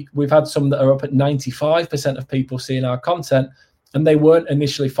 Maybe we've had some that are up at 95% of people seeing our content, and they weren't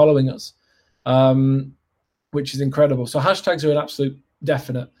initially following us, which is incredible. So hashtags are an absolute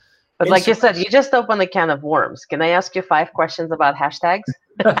definite. But like you said, you just opened a can of worms. Can I ask you 5 questions about hashtags?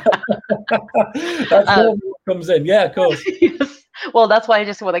 That's what comes in. Yeah, of course. Yes. Well, that's why I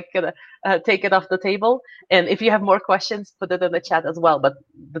just want to take it off the table. And if you have more questions, put it in the chat as well. But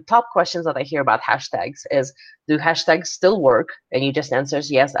the top questions that I hear about hashtags is, do hashtags still work? And you just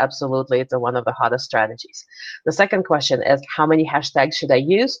answers yes, absolutely. It's one of the hottest strategies. The second question is, how many hashtags should I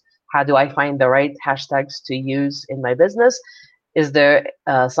use? How do I find the right hashtags to use in my business? Is there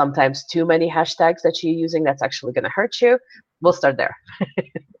sometimes too many hashtags that you're using that's actually going to hurt you? We'll start there.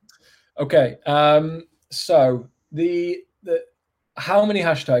 Okay. So the how many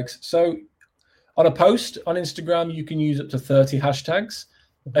hashtags? So on a post on Instagram, you can use up to 30 hashtags.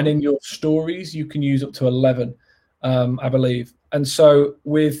 And in your stories, you can use up to 11, I believe. And so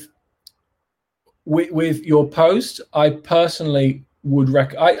with your post, I personally would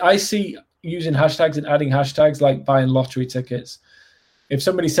I see using hashtags and adding hashtags like buying lottery tickets. If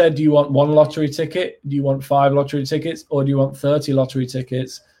somebody said, do you want 1 lottery ticket? Do you want 5 lottery tickets? Or do you want 30 lottery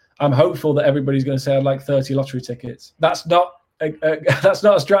tickets? I'm hopeful that everybody's going to say, I'd like 30 lottery tickets. That's not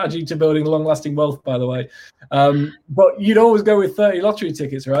a strategy to building long-lasting wealth, by the way. But you'd always go with 30 lottery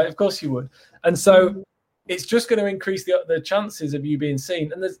tickets, right? Of course you would. And so it's just going to increase the chances of you being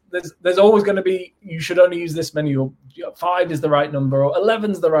seen. And there's always going to be, you should only use this many, or 5 is the right number, or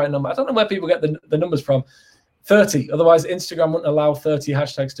 11's the right number. I don't know where people get the numbers from. 30. Otherwise, Instagram wouldn't allow 30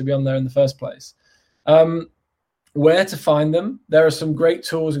 hashtags to be on there in the first place. Where to find them? There are some great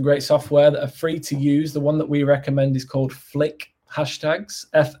tools and great software that are free to use. The one that we recommend is called Flick Hashtags,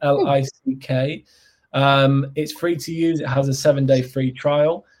 Flick. It's free to use. It has a 7-day free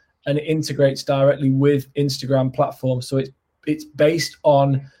trial, and it integrates directly with Instagram platform. So it's based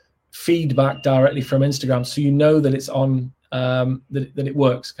on feedback directly from Instagram, so you know that it's on that it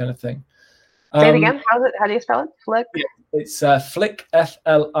works, kind of thing. Say it again. How do you spell it? Flick. It's Flick,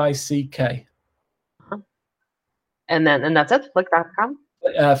 Flick. And that's it. Flick.com.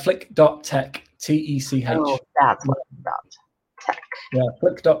 Flick.tech, TECH. Oh, that's Flick.tech. Yeah,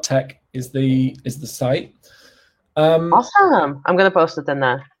 Flick.tech is the site. Awesome. I'm gonna post it in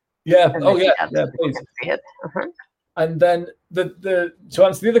the. Yeah. Please. And then to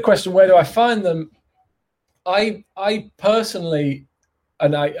answer the other question, where do I find them? I personally,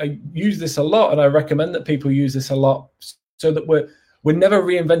 and I use this a lot, and I recommend that people use this a lot, so that we're never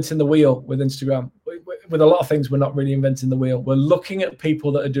reinventing the wheel with Instagram. With a lot of things, we're not really inventing the wheel. We're looking at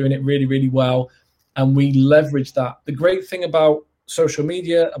people that are doing it really, really well, and we leverage that. The great thing about social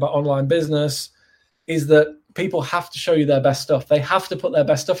media, about online business, is that people have to show you their best stuff. They have to put their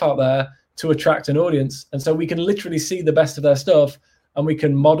best stuff out there to attract an audience. And so we can literally see the best of their stuff, and we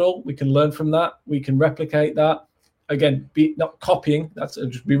can model, we can learn from that, we can replicate that. Again, not copying,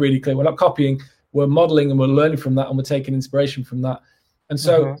 just be really clear. We're not copying, we're modeling, and we're learning from that, and we're taking inspiration from that. And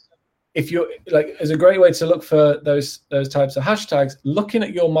so if you're like, as a great way to look for those types of hashtags, looking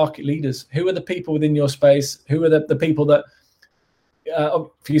at your market leaders. Who are the people within your space? Who are the people that,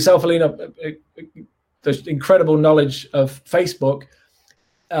 for yourself, Alina, there's incredible knowledge of Facebook.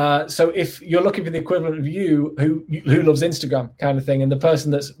 So if you're looking for the equivalent of you, who loves Instagram, kind of thing, and the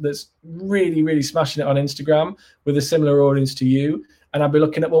person that's really, really smashing it on Instagram with a similar audience to you, and I'd be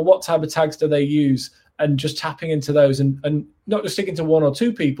looking at, well, what type of tags do they use? and just tapping into those and not just sticking to one or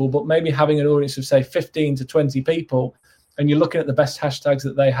two people, but maybe having an audience of say 15 to 20 people, and you're looking at the best hashtags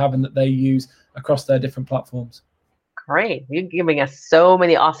that they have and that they use across their different platforms. Great. You're giving us so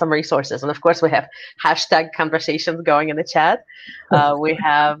many awesome resources. And of course, we have hashtag conversations going in the chat. We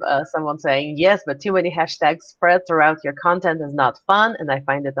have someone saying, yes, but too many hashtags spread throughout your content is not fun, and I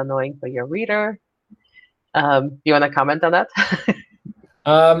find it annoying for your reader. You want to comment on that?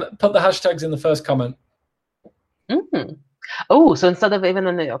 Put the hashtags in the first comment. Mm-hmm. Oh, so instead of even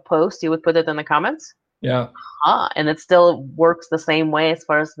in your post, you would put it in the comments? Yeah. And it still works the same way as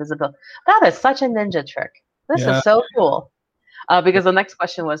far as visibility. That is such a ninja trick. This is so cool. Because the next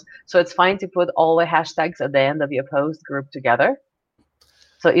question was, so it's fine to put all the hashtags at the end of your post group together?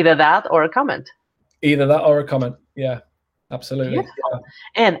 So either that or a comment. Either that or a comment. Yeah, absolutely. Yeah.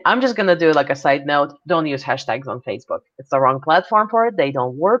 And I'm just going to do like a side note. Don't use hashtags on Facebook. It's the wrong platform for it. They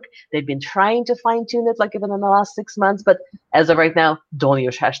don't work. They've been trying to fine tune it like even in the last 6 months. But as of right now, don't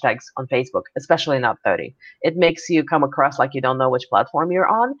use hashtags on Facebook, especially not 30. It makes you come across like you don't know which platform you're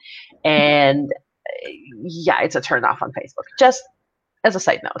on. And yeah, it's a turn off on Facebook. Just as a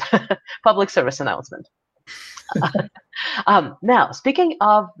side note, public service announcement. Now, speaking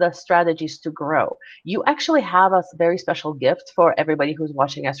of the strategies to grow, you actually have a very special gift for everybody who's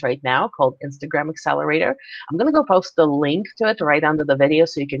watching us right now called Instagram Accelerator. I'm going to go post the link to it right under the video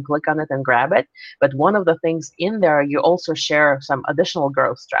so you can click on it and grab it. But one of the things in there, you also share some additional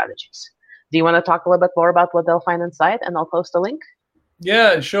growth strategies. Do you want to talk a little bit more about what they'll find inside? And I'll post a link.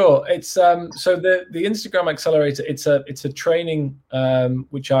 Yeah, sure. It's so the Instagram Accelerator. It's a training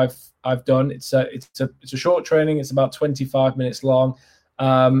which I've done. It's a short training. It's about 25 minutes long,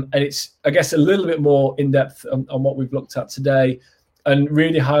 and it's, I guess, a little bit more in depth on what we've looked at today, and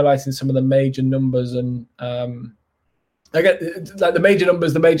really highlighting some of the major numbers and I get like the major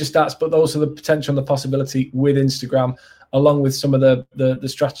numbers, the major stats, but also the potential and the possibility with Instagram, along with some of the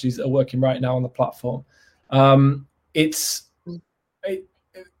strategies that are working right now on the platform.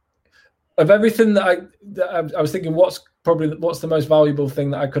 Of everything that I was thinking, what's the most valuable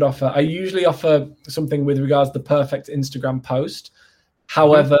thing that I could offer? I usually offer something with regards to the perfect Instagram post.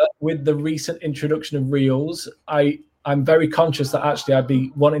 However, with the recent introduction of Reels, I'm very conscious that actually I'd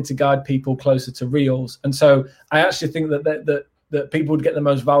be wanting to guide people closer to Reels, and so I actually think that people would get the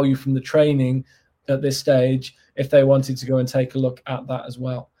most value from the training at this stage if they wanted to go and take a look at that as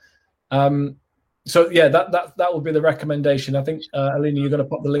well. So yeah, that would be the recommendation. I think Alina, you're going to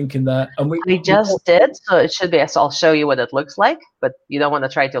put the link in there, and we just did, so it should be. So I'll show you what it looks like, but you don't want to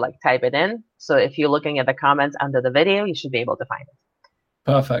try to like type it in. So if you're looking at the comments under the video, you should be able to find it.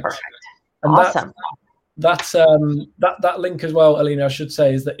 Perfect. And awesome. That link as well, Alina, I should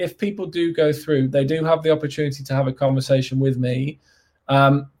say, is that if people do go through, they do have the opportunity to have a conversation with me,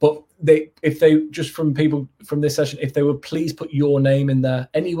 but if they just from people from this session, if they would please put your name in there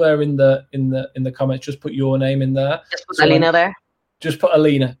anywhere in the comments, just put your name in there. Just put Alina there. Just put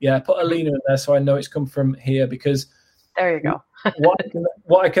Alina. Yeah, put Alina in there so I know it's come from here, because there you go.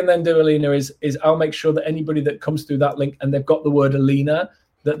 what I can then do, Alina, is I'll make sure that anybody that comes through that link and they've got the word Alina,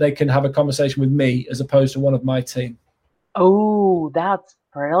 that they can have a conversation with me as opposed to one of my team. Oh, that's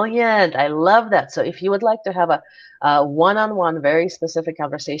brilliant. I love that. So if you would like to have a one-on-one, very specific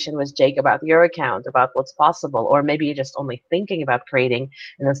conversation with Jake about your account, about what's possible, or maybe you're just only thinking about creating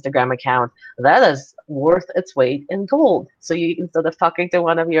an Instagram account, that is worth its weight in gold. So you, instead of talking to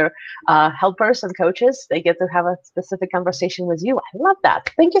one of your helpers and coaches, they get to have a specific conversation with you. I love that.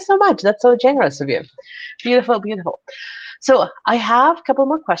 Thank you so much. That's so generous of you. Beautiful, beautiful. So I have a couple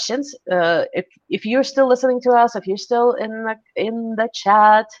more questions. If you're still listening to us, if you're still in the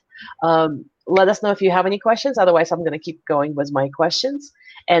chat, let us know if you have any questions. Otherwise, I'm going to keep going with my questions.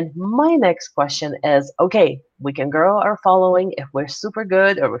 And my next question is, okay, we can grow our following. If we're super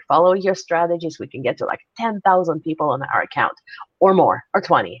good or we follow your strategies, we can get to like 10,000 people on our account or more, or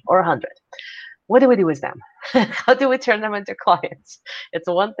 20 or 100. What do we do with them? How do we turn them into clients? It's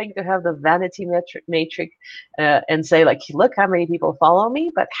one thing to have the vanity matrix and say, like, look how many people follow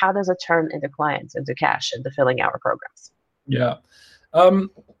me, but how does it turn into clients, into cash, into filling our programs? Yeah.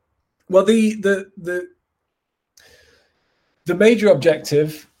 Well, the major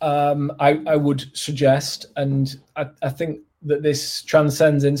objective, I would suggest, and I think that this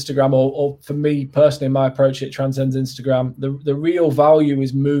transcends Instagram, or for me personally, my approach, it transcends Instagram. The real value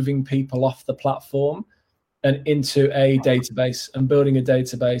is moving people off the platform and into a database and building a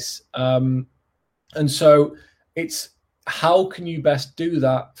database. And so it's, how can you best do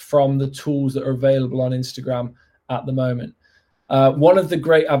that from the tools that are available on Instagram at the moment? One of the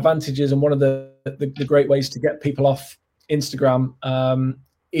great advantages and one of the great ways to get people off Instagram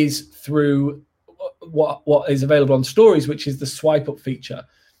is through what is available on Stories, which is the swipe up feature.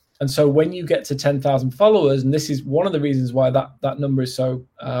 And so when you get to 10,000 followers, and this is one of the reasons why that number is so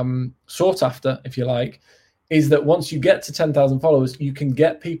sought after, if you like, is that once you get to 10,000 followers, you can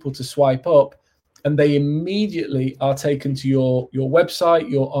get people to swipe up, and they immediately are taken to your website,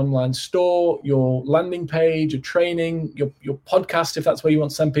 your online store, your landing page, your training, your podcast, if that's where you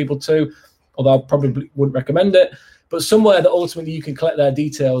want to send people to, although I probably wouldn't recommend it, but somewhere that ultimately you can collect their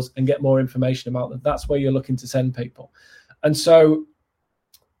details and get more information about them. That's where you're looking to send people. And so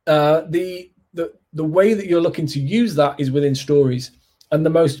the way that you're looking to use that is within Stories. And the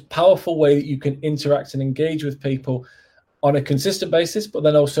most powerful way that you can interact and engage with people on a consistent basis, but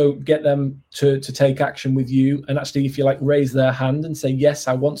then also get them to take action with you and actually, if you like, raise their hand and say, yes,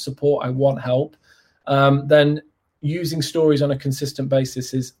 I want support, I want help, then using Stories on a consistent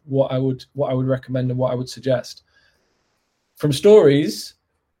basis is what I would recommend and what I would suggest. From Stories,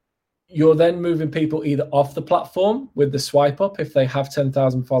 you're then moving people either off the platform with the swipe up if they have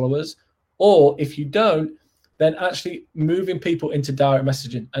 10,000 followers, or if you don't, then actually moving people into direct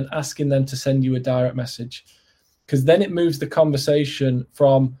messaging and asking them to send you a direct message. Because then it moves the conversation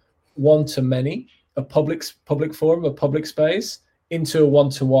from one to many, a public forum, a public space, into a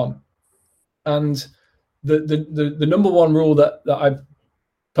one-to-one. And the number one rule that I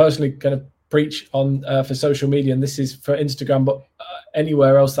personally kind of preach on for social media, and this is for Instagram, but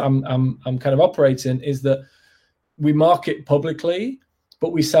anywhere else that I'm kind of operating, is that we market publicly,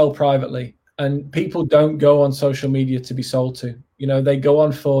 but we sell privately. And people don't go on social media to be sold to. You know, they go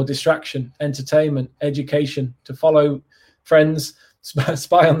on for distraction, entertainment, education, to follow friends,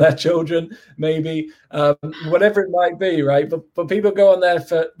 spy on their children, maybe, whatever it might be, right? But people go on there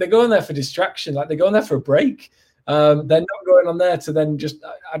for distraction, like they go on there for a break. They're not going on there to then just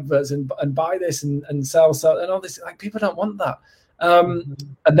adverts and buy this and sell and all this. Like, people don't want that.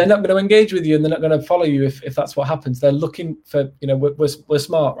 And they're not going to engage with you, and they're not going to follow you if that's what happens. They're looking for, you know, we're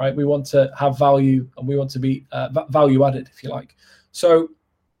smart, right? We want to have value, and we want to be value added, if you like. So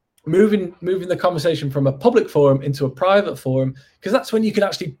moving the conversation from a public forum into a private forum, because that's when you can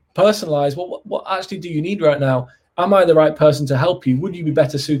actually personalize. Well, what actually do you need right now? Am I the right person to help you? Would you be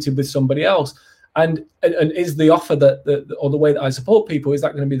better suited with somebody else? And is the offer or the way that I support people, is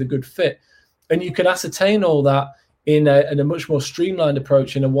that going to be the good fit? And you can ascertain all that in a much more streamlined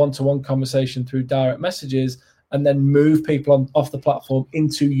approach in a one-to-one conversation through direct messages, and then move people off the platform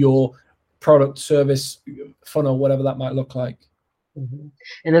into your product, service, funnel, whatever that might look like. Mm-hmm.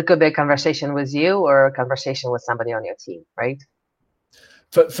 And it could be a conversation with you or a conversation with somebody on your team, right?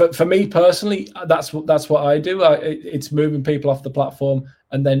 For me personally, that's what I do. It's moving people off the platform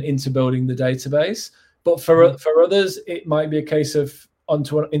and then into building the database. But for others, it might be a case of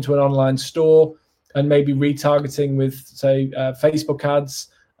into an online store, and maybe retargeting with, say, Facebook ads.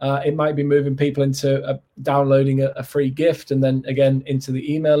 It might be moving people into downloading a free gift, and then again into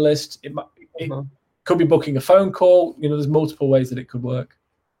the email list. It could be booking a phone call. You know, there's multiple ways that it could work.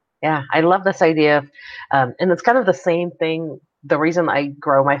 Yeah, I love this idea. And it's kind of the same thing. The reason I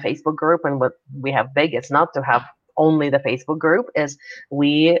grow my Facebook group and what we have big, it's not to have only the Facebook group, is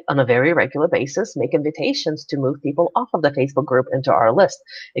we, on a very regular basis, make invitations to move people off of the Facebook group into our list.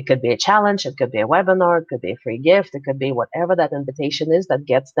 It could be a challenge, it could be a webinar, it could be a free gift, it could be whatever that invitation is that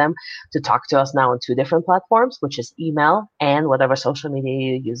gets them to talk to us now on two different platforms, which is email and whatever social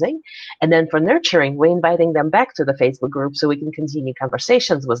media you're using. And then for nurturing, we're inviting them back to the Facebook group so we can continue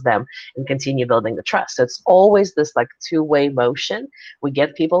conversations with them and continue building the trust. So it's always this like two-way motion. We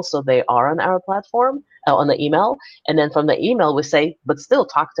get people so they are on our platform, on the email, and then from the email we say, but still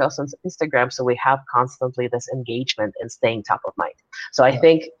talk to us on Instagram, so we have constantly this engagement and staying top of mind. So I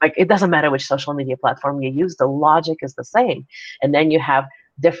think, like, it doesn't matter which social media platform you use, the logic is the same. And then you have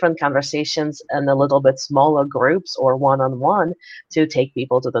different conversations in a little bit smaller groups or one-on-one to take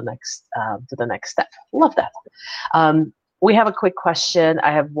people to the next step. Love that. We have a quick question.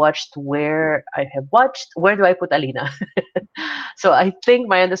 I have watched where do I put Alina? So I think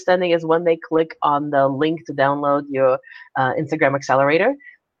my understanding is when they click on the link to download your Instagram Accelerator,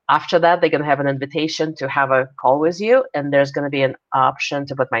 after that, they're going to have an invitation to have a call with you, and there's going to be an option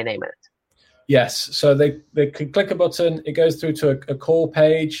to put my name in it. Yes. So they can click a button. It goes through to a call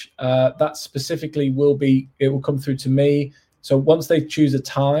page. That specifically it will come through to me. So once they choose a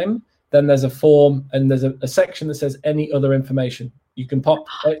time, then there's a form, and there's a section that says any other information. You can pop,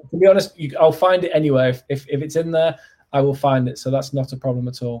 to be honest, I'll find it anywhere. If it's in there, I will find it. So that's not a problem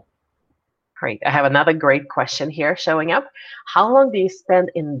at all. Great. I have another great question here showing up. How long do you spend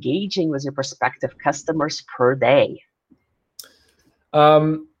engaging with your prospective customers per day?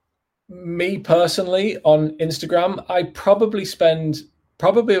 Me personally, on Instagram, I probably spend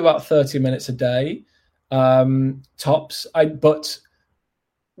about 30 minutes a day. tops. But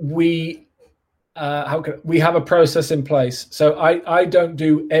we we have a process in place. So I don't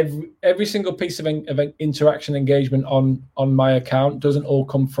do every single piece of interaction engagement on my account. Doesn't all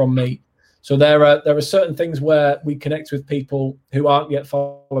come from me. So there are certain things where we connect with people who aren't yet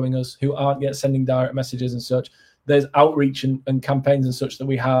following us, who aren't yet sending direct messages and such. There's outreach and campaigns and such that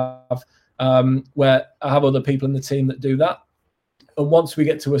we have where I have other people in the team that do that. And once we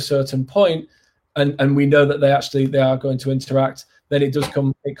get to a certain point and we know that they are going to interact, then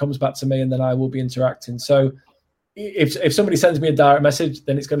it comes back to me, and then I will be interacting. So if somebody sends me a direct message,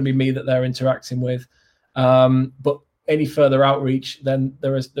 then it's going to be me that they're interacting with. But any further outreach, then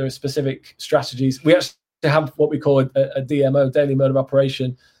there are specific strategies. We actually have what we call a DMO, daily mode of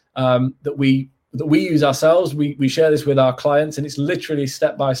operation, that we use ourselves. We share this with our clients, and it's literally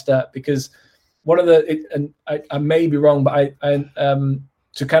step by step, because one of and I may be wrong, but I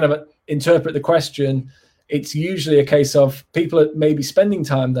to kind of interpret the question, it's usually a case of people are maybe spending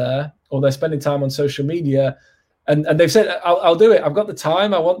time there, or they're spending time on social media, and they've said, I'll do it. I've got the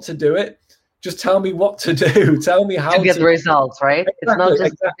time. I want to do it. Just tell me what to do. Tell me how to get the results, right? Exactly, it's not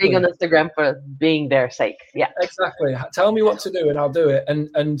just being on Instagram for being their sake. Yeah, exactly. Tell me what to do, and I'll do it.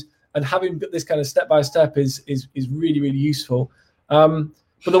 And having this kind of step by step is really, really useful.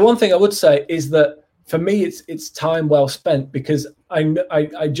 But the one thing I would say is that for me, it's time well spent, because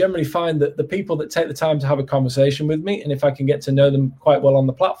I generally find that the people that take the time to have a conversation with me, and if I can get to know them quite well on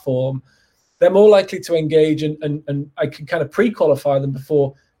the platform, they're more likely to engage, and I can kind of pre-qualify them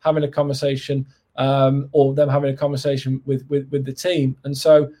before having a conversation, or them having a conversation with the team. And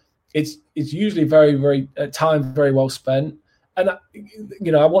so it's usually very, very time very well spent. And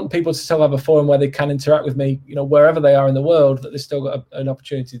I want people to still have a forum where they can interact with me, wherever they are in the world, that they've still got an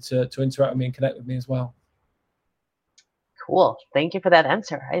opportunity to interact with me and connect with me as well. Cool. Thank you for that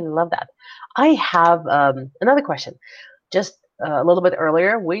answer. I love that. I have another question. Just a little bit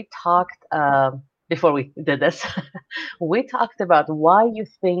earlier, we talked, before we did this, we talked about why you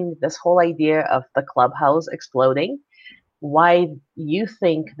think this whole idea of the Clubhouse exploding, why you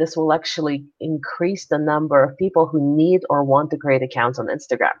think this will actually increase the number of people who need or want to create accounts on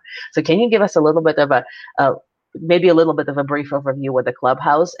Instagram. So can you give us a little bit of maybe a little bit of a brief overview what the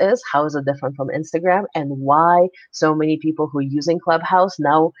Clubhouse is, how is it different from Instagram, and why so many people who are using Clubhouse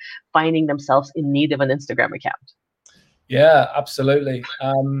now finding themselves in need of an Instagram account? Yeah, absolutely.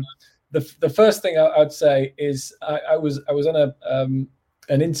 The first thing I'd say is I was on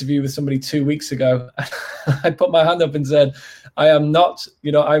an interview with somebody 2 weeks ago. I put my hand up and said, I am not,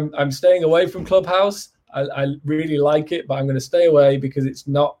 I'm staying away from Clubhouse. I really like it, but I'm going to stay away because it's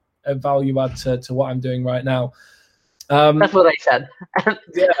not a value add to what I'm doing right now. That's what I said.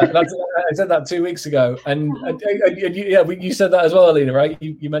 Yeah, I said that 2 weeks ago, and you said that as well, Alina, right?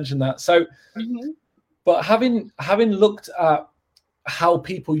 You mentioned that. So, but having looked at how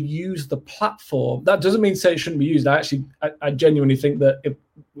people use the platform, that doesn't mean to say it shouldn't be used. I genuinely think that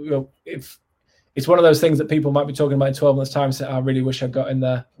if it's one of those things that people might be talking about in 12 months' time, say, I really wish I'd got in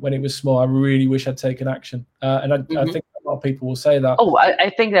there when it was small. I really wish I'd taken action. And I think a lot of people will say that. Oh,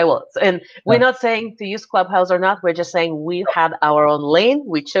 I think they will. And we're not saying to use Clubhouse or not. We're just saying we had our own lane.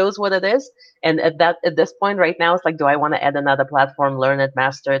 We chose what it is. And at this point right now, it's like, do I want to add another platform, learn it,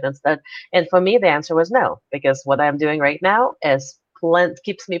 master it instead? And for me, the answer was no, because what I'm doing right now is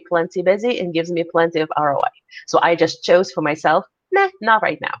keeps me plenty busy and gives me plenty of ROI. So I just chose for myself, not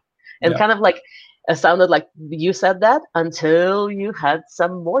right now. And kind of like, it sounded like you said that until you had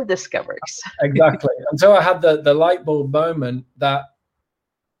some more discoveries. Exactly. Until I had the light bulb moment that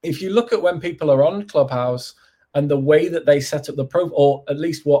if you look at when people are on Clubhouse and the way that they set up the profile, or at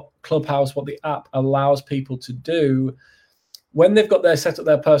least what the app allows people to do, when they've got set up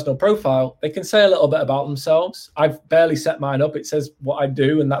their personal profile, they can say a little bit about themselves. I've barely set mine up. It says what I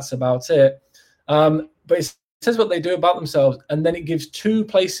do, and that's about it. But it says what they do about themselves, and then it gives two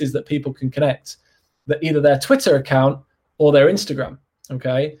places that people can connect, that either their Twitter account or their Instagram.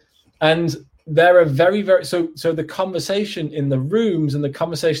 Okay, and there are very, very so the conversation in the rooms and the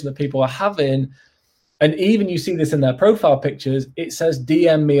conversation that people are having, and even you see this in their profile pictures, it says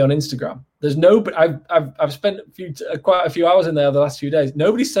DM me on Instagram. There's no, but I've spent quite a few hours in there the last few days.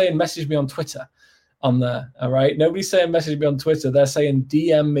 Nobody's saying message me on Twitter on there. All right, nobody's saying message me on Twitter. They're saying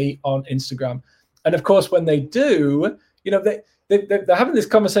DM me on Instagram. And of course, when they do, they're having this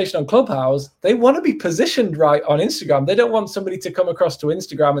conversation on Clubhouse. They want to be positioned right on Instagram. They don't want somebody to come across to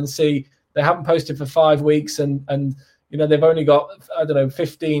Instagram and see they haven't posted for 5 weeks and they've only got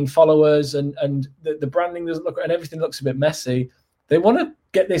 15 followers and the branding doesn't look, and everything looks a bit messy. They want to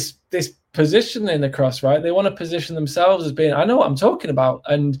get this positioning across, right? They want to position themselves as being, I know what I'm talking about,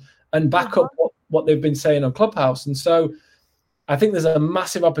 and back up what they've been saying on Clubhouse. And so I think there's a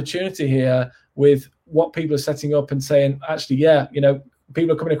massive opportunity here with what people are setting up and saying, actually, yeah,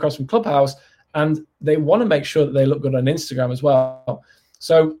 people are coming across from Clubhouse and they want to make sure that they look good on Instagram as well.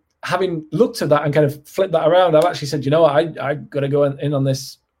 So having looked at that and kind of flipped that around, I've actually said, I got to go in on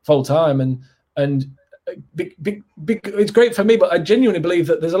this full time, and it's great for me, but I genuinely believe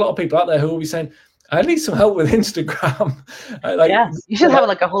that there's a lot of people out there who will be saying, I need some help with Instagram. Yes, you should have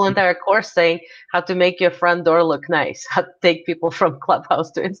like a whole entire course saying how to make your front door look nice, how to take people from Clubhouse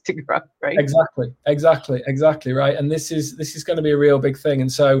to Instagram, right? Exactly, right. And this is going to be a real big thing.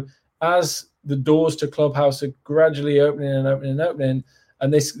 And so as the doors to Clubhouse are gradually opening,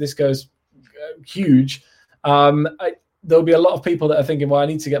 and this goes huge, there'll be a lot of people that are thinking, well, I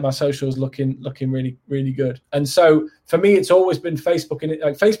need to get my socials looking really, really good. And so for me, it's always been Facebook and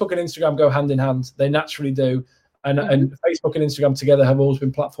Instagram go hand in hand. They naturally do. And Facebook and Instagram together have always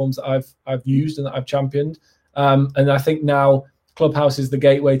been platforms that I've used and that I've championed. And I think now Clubhouse is the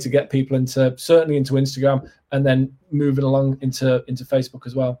gateway to get people certainly into Instagram, and then moving along into Facebook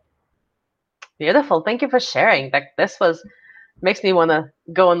as well. Beautiful. Thank you for sharing. This makes me want to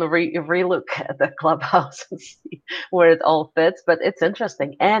go and relook at the Clubhouse and see where it all fits. But it's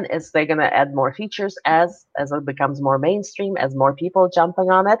interesting, and they're going to add more features as it becomes more mainstream, as more people jumping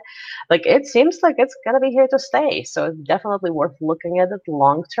on it. Like, it seems like it's going to be here to stay. So it's definitely worth looking at it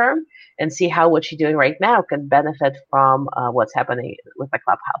long term and see how what you're doing right now can benefit from what's happening with the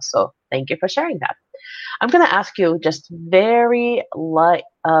Clubhouse. So thank you for sharing that. I'm going to ask you just very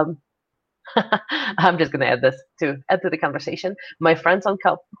I'm just going to add to the conversation. My friends on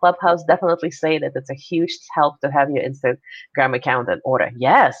Clubhouse definitely say that it's a huge help to have your Instagram account in order.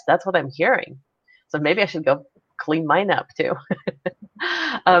 Yes, that's what I'm hearing. So maybe I should go clean mine up too.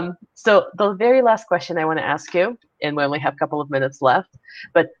 So the very last question I want to ask you, and we only have a couple of minutes left,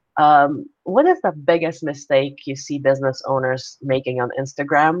 but what is the biggest mistake you see business owners making on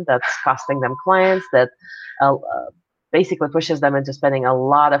Instagram that's costing them clients, that basically pushes them into spending a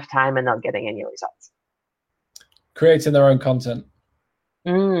lot of time and not getting any results? Creating their own content.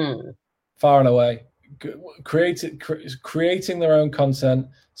 Far and away. Creating their own content,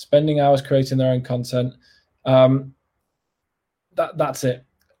 spending hours creating their own content. That's it.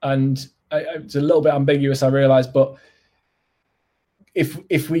 And it's a little bit ambiguous, I realize, but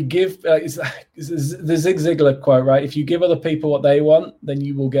if we give, it's the Zig Ziglar quote, right? If you give other people what they want, then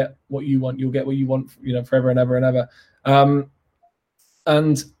you will get what you want. You'll get what you want, forever and ever and ever.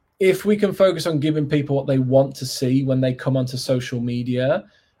 And if we can focus on giving people what they want to see when they come onto social media,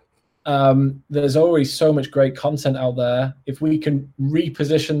 there's already so much great content out there. If we can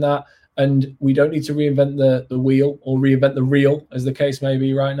reposition that, and we don't need to reinvent the wheel or reinvent the reel, as the case may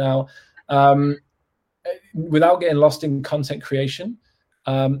be right now, without getting lost in content creation,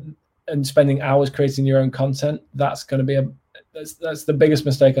 and spending hours creating your own content, that's going to be that's the biggest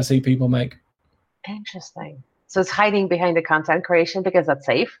mistake I see people make. Interesting. So it's hiding behind the content creation because that's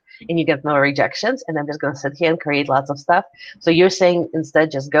safe and you get no rejections, and I'm just going to sit here and create lots of stuff. So you're saying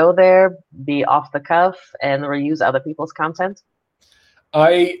instead just go there, be off the cuff, and reuse other people's content?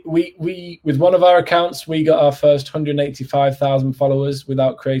 We with one of our accounts, we got our first 185,000 followers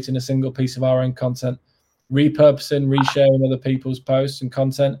without creating a single piece of our own content, repurposing, resharing other people's posts and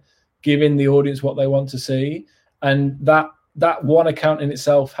content, giving the audience what they want to see. And that one account in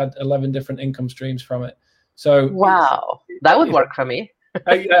itself had 11 different income streams from it. So wow, that would work for me.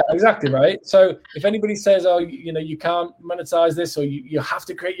 Yeah, exactly, right. So if anybody says, oh, you can't monetize this, or you have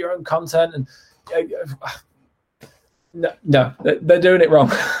to create your own content, and no, they're doing it wrong.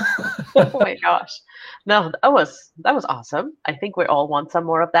 Oh my gosh. No, that was awesome. I think we all want some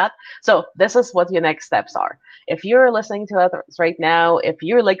more of that. So this is what your next steps are. If you're listening to us right now, if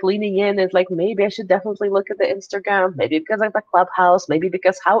you're like leaning in, it's like, maybe I should definitely look at the Instagram, maybe because of the Clubhouse, maybe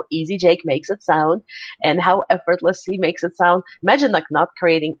because how easy Jake makes it sound and how effortless he makes it sound. Imagine like not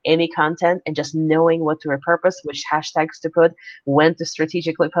creating any content and just knowing what to repurpose, which hashtags to put, when to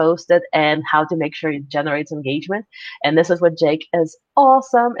strategically post it, and how to make sure it generates engagement. And this is what Jake is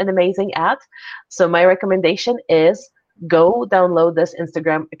awesome and amazing at. So my recommendation is go download this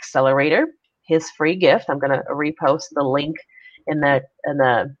Instagram Accelerator, his free gift. I'm going to repost the link in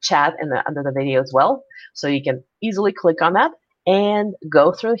the chat and under the video as well, so you can easily click on that and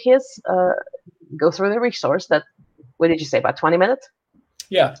go through the resource. That, what did you say, about 20 minutes?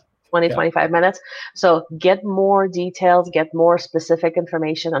 Yeah. 25 minutes. So get more details, get more specific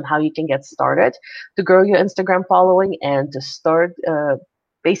information on how you can get started to grow your Instagram following and to start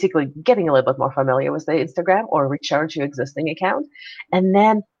basically getting a little bit more familiar with the Instagram or recharge your existing account. And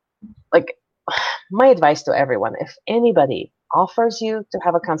then, like, my advice to everyone, if anybody offers you to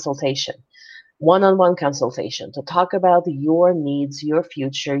have a consultation, one-on-one consultation to talk about your needs, your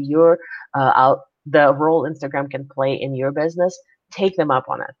future, the role Instagram can play in your business, take them up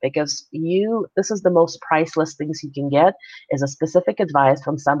on it, because this is the most priceless things you can get, is a specific advice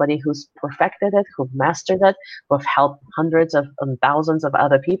from somebody who's perfected it, who've mastered it, who've helped hundreds of and thousands of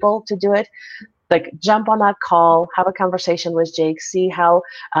other people to do it. Like, jump on that call, have a conversation with Jake, see how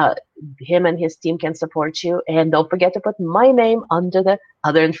him and his team can support you, and don't forget to put my name under the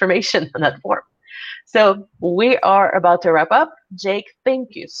other information on that form. So we are about to wrap up. Jake,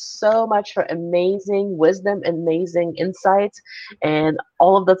 thank you so much for amazing wisdom, amazing insights, and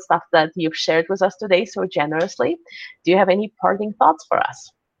all of the stuff that you've shared with us today so generously. Do you have any parting thoughts for us?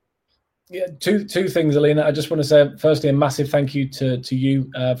 Yeah, two things, Alina. I just want to say, firstly, a massive thank you to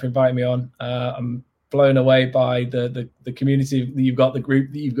you for inviting me on. I'm blown away by the community that you've got, the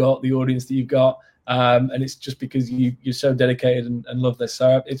group that you've got, the audience that you've got. And it's just because you're so dedicated and love this.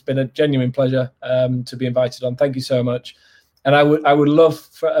 So it's been a genuine pleasure to be invited on. Thank you so much. And I would love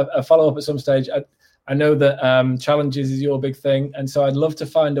for a follow-up at some stage. I know that challenges is your big thing. And so I'd love to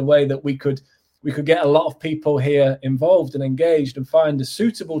find a way that we could get a lot of people here involved and engaged and find a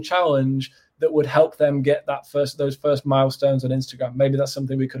suitable challenge that would help them get those first milestones on Instagram. Maybe that's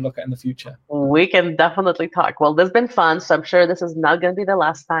something we could look at in the future. We can definitely talk. Well, this has been fun, so I'm sure this is not going to be the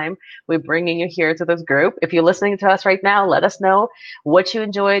last time we're bringing you here to this group. If you're listening to us right now, let us know what you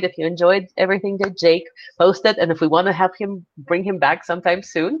enjoyed. If you enjoyed everything that Jake posted, and if we want to have him, bring him back sometime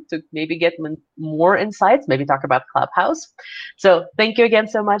soon to maybe get more insights, maybe talk about Clubhouse. So thank you again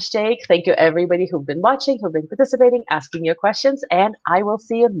so much, Jake. Thank you everybody who've been watching, who've been participating, asking your questions, and I will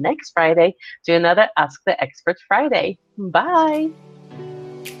see you next Friday to another Ask the Expert Friday. Bye.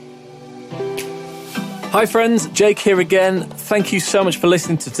 Hi friends, Jake here again. Thank you so much for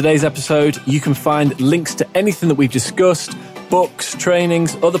listening to today's episode. You can find links to anything that we've discussed, books,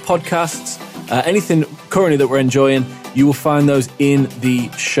 trainings, other podcasts, anything currently that we're enjoying. You will find those in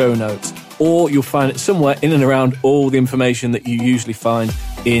the show notes, or you'll find it somewhere in and around all the information that you usually find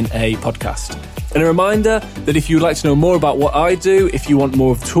in a podcast. And a reminder that if you'd like to know more about what I do, if you want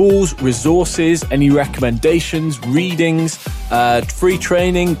more of tools, resources, any recommendations, readings, free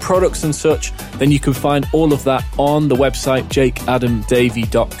training, products and such, then you can find all of that on the website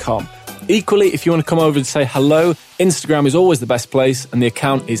jakeadamdavey.com. Equally, if you want to come over and say hello, Instagram is always the best place, and the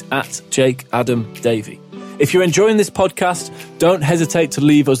account is @jakeadamdavey. If you're enjoying this podcast, don't hesitate to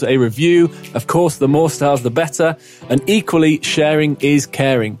leave us a review. Of course, the more stars, the better. And equally, sharing is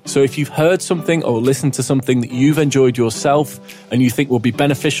caring. So if you've heard something or listened to something that you've enjoyed yourself and you think will be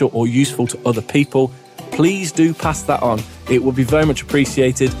beneficial or useful to other people, please do pass that on. It will be very much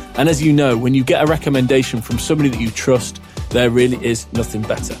appreciated. And as you know, when you get a recommendation from somebody that you trust, there really is nothing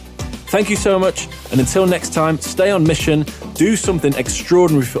better. Thank you so much. And until next time, stay on mission, do something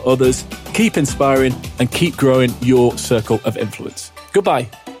extraordinary for others, keep inspiring, and keep growing your circle of influence. Goodbye.